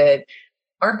lose it,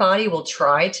 our body will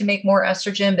try to make more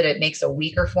estrogen, but it makes a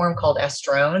weaker form called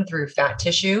estrone through fat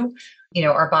tissue.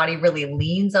 Our body really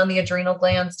leans on the adrenal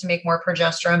glands to make more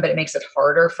progesterone, but it makes it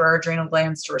harder for our adrenal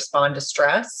glands to respond to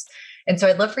stress. And so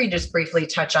I'd love for you to just briefly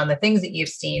touch on the things that you've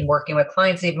seen working with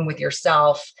clients, even with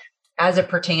yourself, as it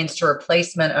pertains to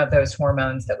replacement of those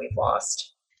hormones that we've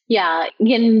lost. Yeah,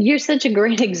 and you're such a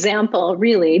great example,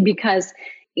 really, because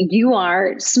you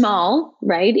are small,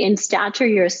 right? In stature,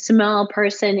 you're a small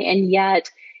person. And yet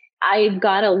I've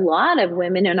got a lot of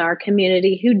women in our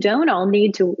community who don't all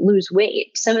need to lose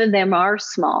weight. Some of them are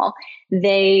small.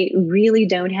 They really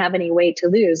don't have any weight to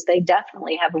lose. They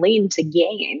definitely have lean to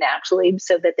gain, actually,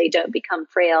 so that they don't become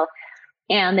frail.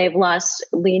 And they've lost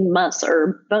lean muscle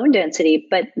or bone density,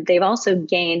 but they've also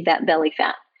gained that belly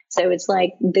fat. So it's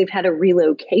like they've had a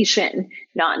relocation,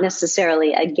 not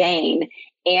necessarily a gain.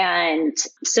 And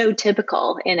so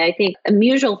typical. And I think a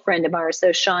mutual friend of ours,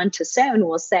 so Sean Tassone,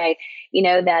 will say,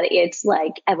 that it's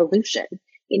like evolution,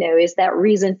 is that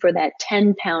reason for that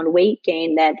 10-pound weight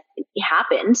gain that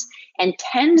happens and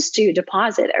tends to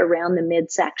deposit around the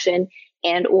midsection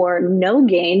and or no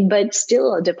gain, but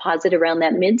still a deposit around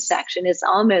that midsection. It's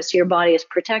almost your body's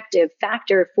protective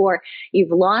factor for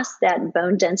you've lost that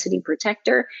bone density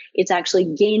protector. It's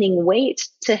actually gaining weight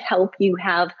to help you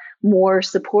have more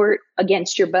support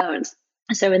against your bones.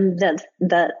 So in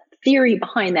the theory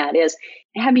behind that is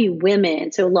heavy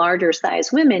women, so larger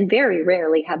size women, very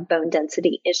rarely have bone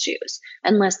density issues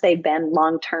unless they've been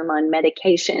long-term on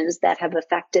medications that have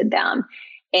affected them.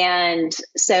 And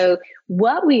so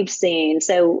what we've seen,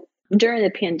 so during the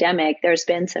pandemic, there's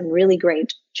been some really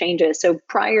great changes. So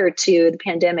prior to the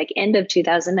pandemic, end of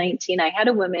 2019, I had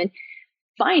a woman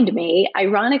find me.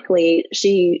 Ironically,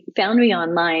 she found me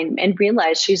online and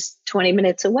realized she's 20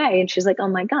 minutes away. And she's like, "Oh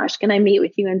my gosh, can I meet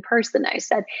with you in person?" I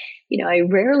said, I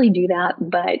rarely do that,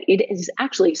 but it is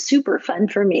actually super fun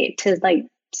for me to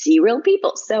see real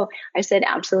people. So I said,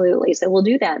 absolutely. So we'll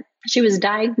do that. She was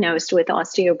diagnosed with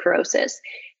osteoporosis.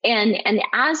 And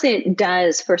as it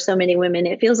does for so many women,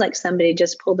 it feels like somebody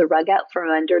just pulled the rug out from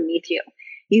underneath you.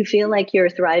 You feel like you're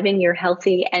thriving, you're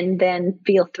healthy, and then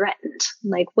feel threatened.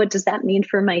 Like, what does that mean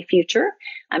for my future?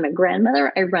 I'm a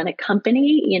grandmother. I run a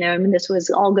company. This was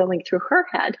all going through her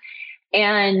head.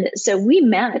 And so we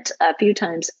met a few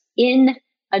times in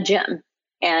a gym.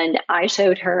 And I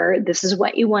showed her, this is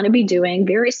what you want to be doing,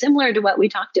 very similar to what we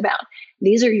talked about.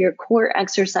 These are your core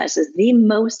exercises, the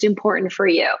most important for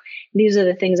you. These are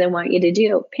the things I want you to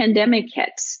do. Pandemic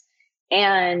hits.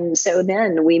 And so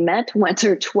then we met once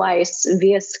or twice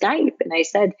via Skype. And I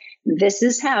said, this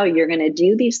is how you're going to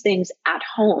do these things at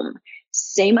home.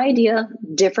 Same idea,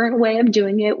 different way of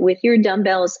doing it with your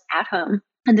dumbbells at home.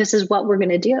 And this is what we're going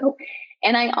to do.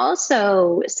 And I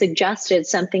also suggested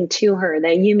something to her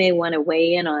that you may want to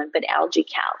weigh in on, but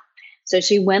AlgaCal. So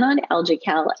she went on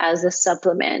AlgaCal as a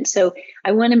supplement. So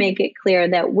I want to make it clear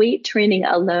that weight training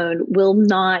alone will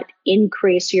not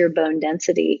increase your bone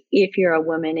density if you're a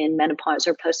woman in menopause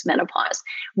or postmenopause.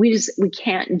 We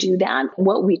can't do that.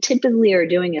 What we typically are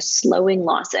doing is slowing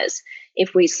losses.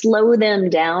 If we slow them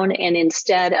down, and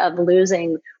instead of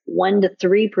losing 1 to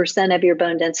 3% of your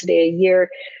bone density a year,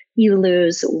 you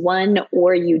lose 1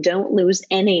 or you don't lose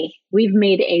any, we've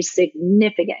made a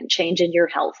significant change in your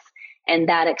health. And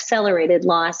that accelerated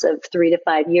loss of 3 to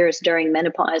 5 years during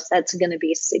menopause, that's going to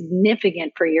be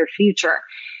significant for your future.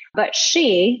 But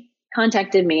she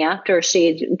contacted me after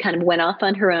she kind of went off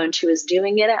on her own. She was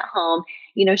doing it at home.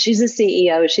 You know, she's a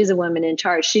CEO. She's a woman in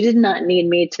charge. She did not need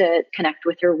me to connect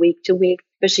with her week to week,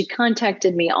 but she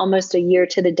contacted me almost a year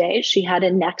to the day. She had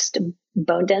a next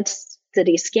bone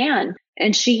density scan,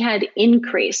 and she had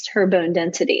increased her bone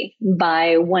density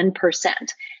by 1%.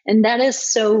 And that is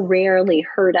so rarely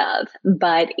heard of.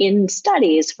 But in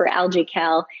studies for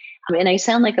AlgaCal, and I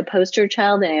sound like a poster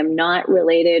child, I am not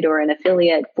related or an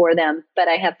affiliate for them, but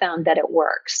I have found that it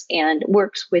works, and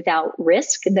works without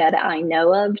risk that I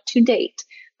know of to date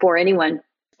for anyone.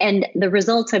 And the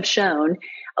results have shown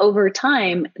over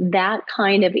time that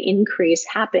kind of increase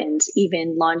happens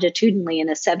even longitudinally in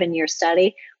a 7-year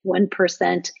study,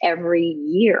 1% every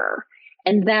year.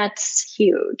 And that's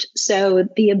huge. So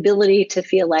the ability to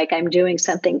feel like I'm doing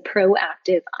something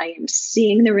proactive, I am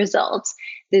seeing the results.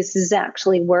 This is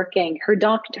actually working. Her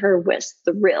doctor was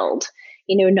thrilled,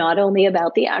 not only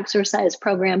about the exercise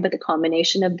program, but the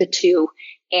combination of the two.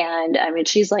 And I mean,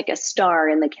 she's like a star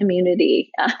in the community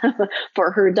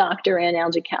for her doctor and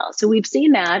AlgaCal. So we've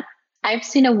seen that. I've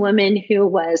seen a woman who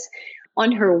was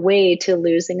on her way to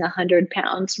losing 100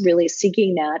 pounds, really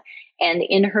seeking that, and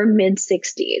in her mid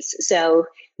 60s. So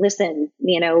listen,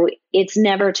 it's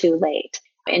never too late.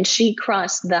 And she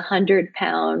crossed the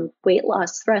 100-pound weight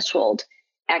loss threshold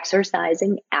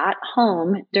exercising at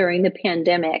home during the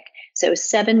pandemic. So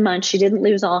 7 months, she didn't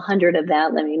lose all 100 of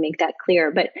that. Let me make that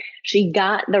clear. But she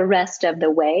got the rest of the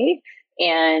way.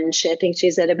 And I think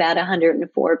she's at about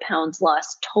 104 pounds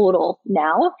lost total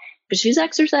now. But she's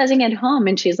exercising at home.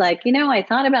 And she's like, I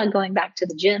thought about going back to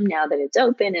the gym now that it's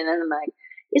open. And then I'm like,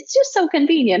 it's just so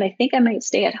convenient. I think I might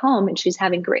stay at home. And she's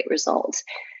having great results.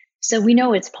 So we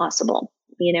know it's possible,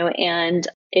 and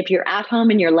if you're at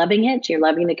home and you're loving it, you're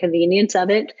loving the convenience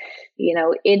of it,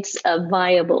 it's a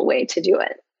viable way to do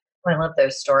it. I love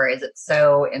those stories. It's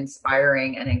so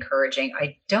inspiring and encouraging.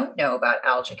 I don't know about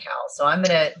AlgaCal. So I'm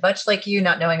going to, much like you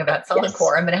not knowing about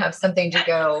Solidcore, I'm going to have something to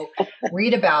go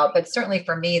read about. But certainly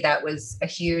for me, that was a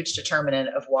huge determinant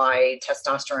of why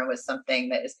testosterone was something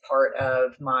that is part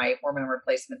of my hormone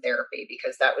replacement therapy,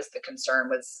 because that was the concern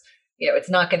was,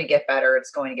 it's not going to get better. It's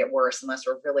going to get worse unless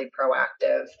we're really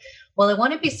proactive. Well, I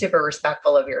want to be super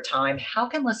respectful of your time. How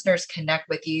can listeners connect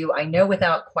with you? I know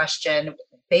without question,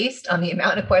 based on the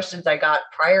amount of questions I got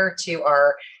prior to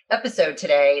our episode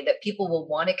today, that people will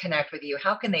want to connect with you.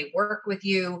 How can they work with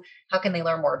you? How can they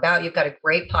learn more about you? You've got a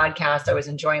great podcast. I was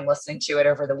enjoying listening to it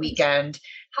over the weekend.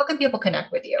 How can people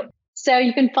connect with you? So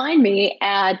you can find me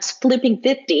at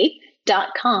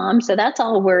flipping50.com. So that's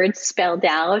all words spelled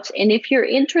out. And if you're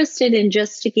interested in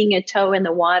just sticking a toe in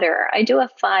the water, I do a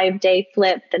 5-day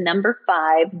flip, the number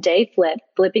 5-day flip,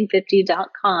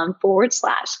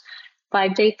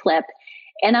 flipping50.com/5-day flip.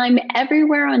 And I'm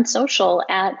everywhere on social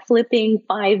at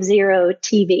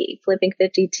Flipping50TV,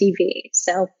 Flipping50TV.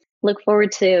 So look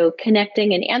forward to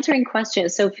connecting and answering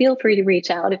questions. So feel free to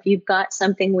reach out if you've got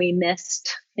something we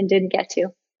missed and didn't get to.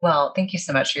 Well, thank you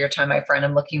so much for your time, my friend.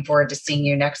 I'm looking forward to seeing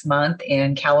you next month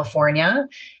in California.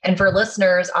 And for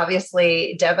listeners,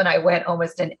 obviously, Deb and I went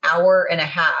almost an hour and a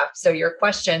half. So your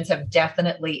questions have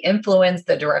definitely influenced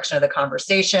the direction of the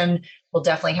conversation. We'll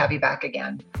definitely have you back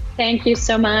again. Thank you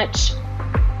so much.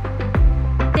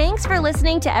 Thanks for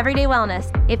listening to Everyday Wellness.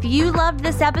 If you loved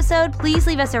this episode, please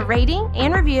leave us a rating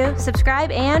and review, subscribe,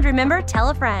 and remember, tell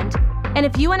a friend. And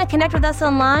if you want to connect with us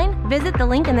online, visit the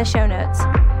link in the show notes.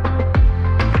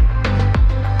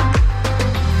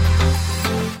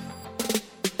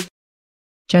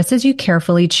 Just as you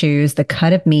carefully choose the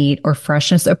cut of meat or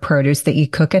freshness of produce that you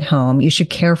cook at home, you should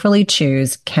carefully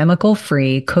choose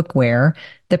chemical-free cookware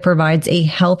that provides a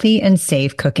healthy and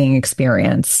safe cooking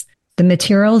experience. The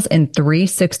materials in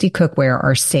 360 cookware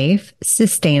are safe,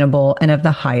 sustainable, and of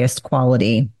the highest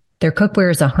quality. Their cookware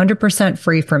is 100%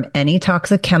 free from any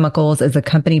toxic chemicals, as the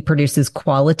company produces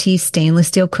quality stainless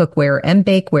steel cookware and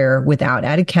bakeware without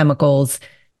added chemicals,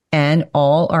 and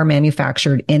all are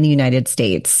manufactured in the United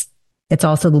States. It's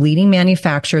also the leading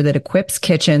manufacturer that equips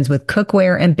kitchens with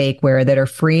cookware and bakeware that are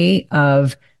free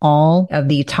of all of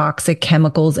the toxic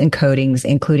chemicals and coatings,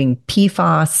 including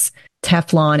PFAS,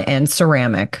 Teflon, and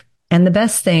ceramic. And the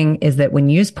best thing is that when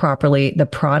used properly, the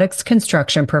product's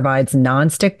construction provides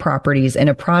nonstick properties in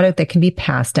a product that can be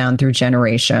passed down through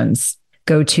generations.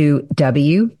 Go to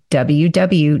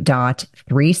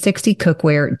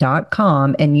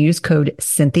www.360cookware.com and use code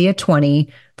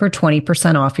Cynthia20 for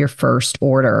 20% off your first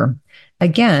order.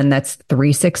 Again, that's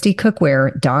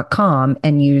 360cookware.com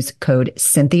and use code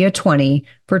Cynthia20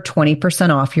 for 20%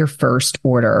 off your first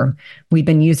order. We've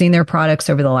been using their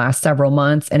products over the last several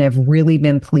months and have really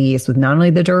been pleased with not only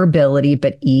the durability,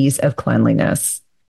 but ease of cleanliness.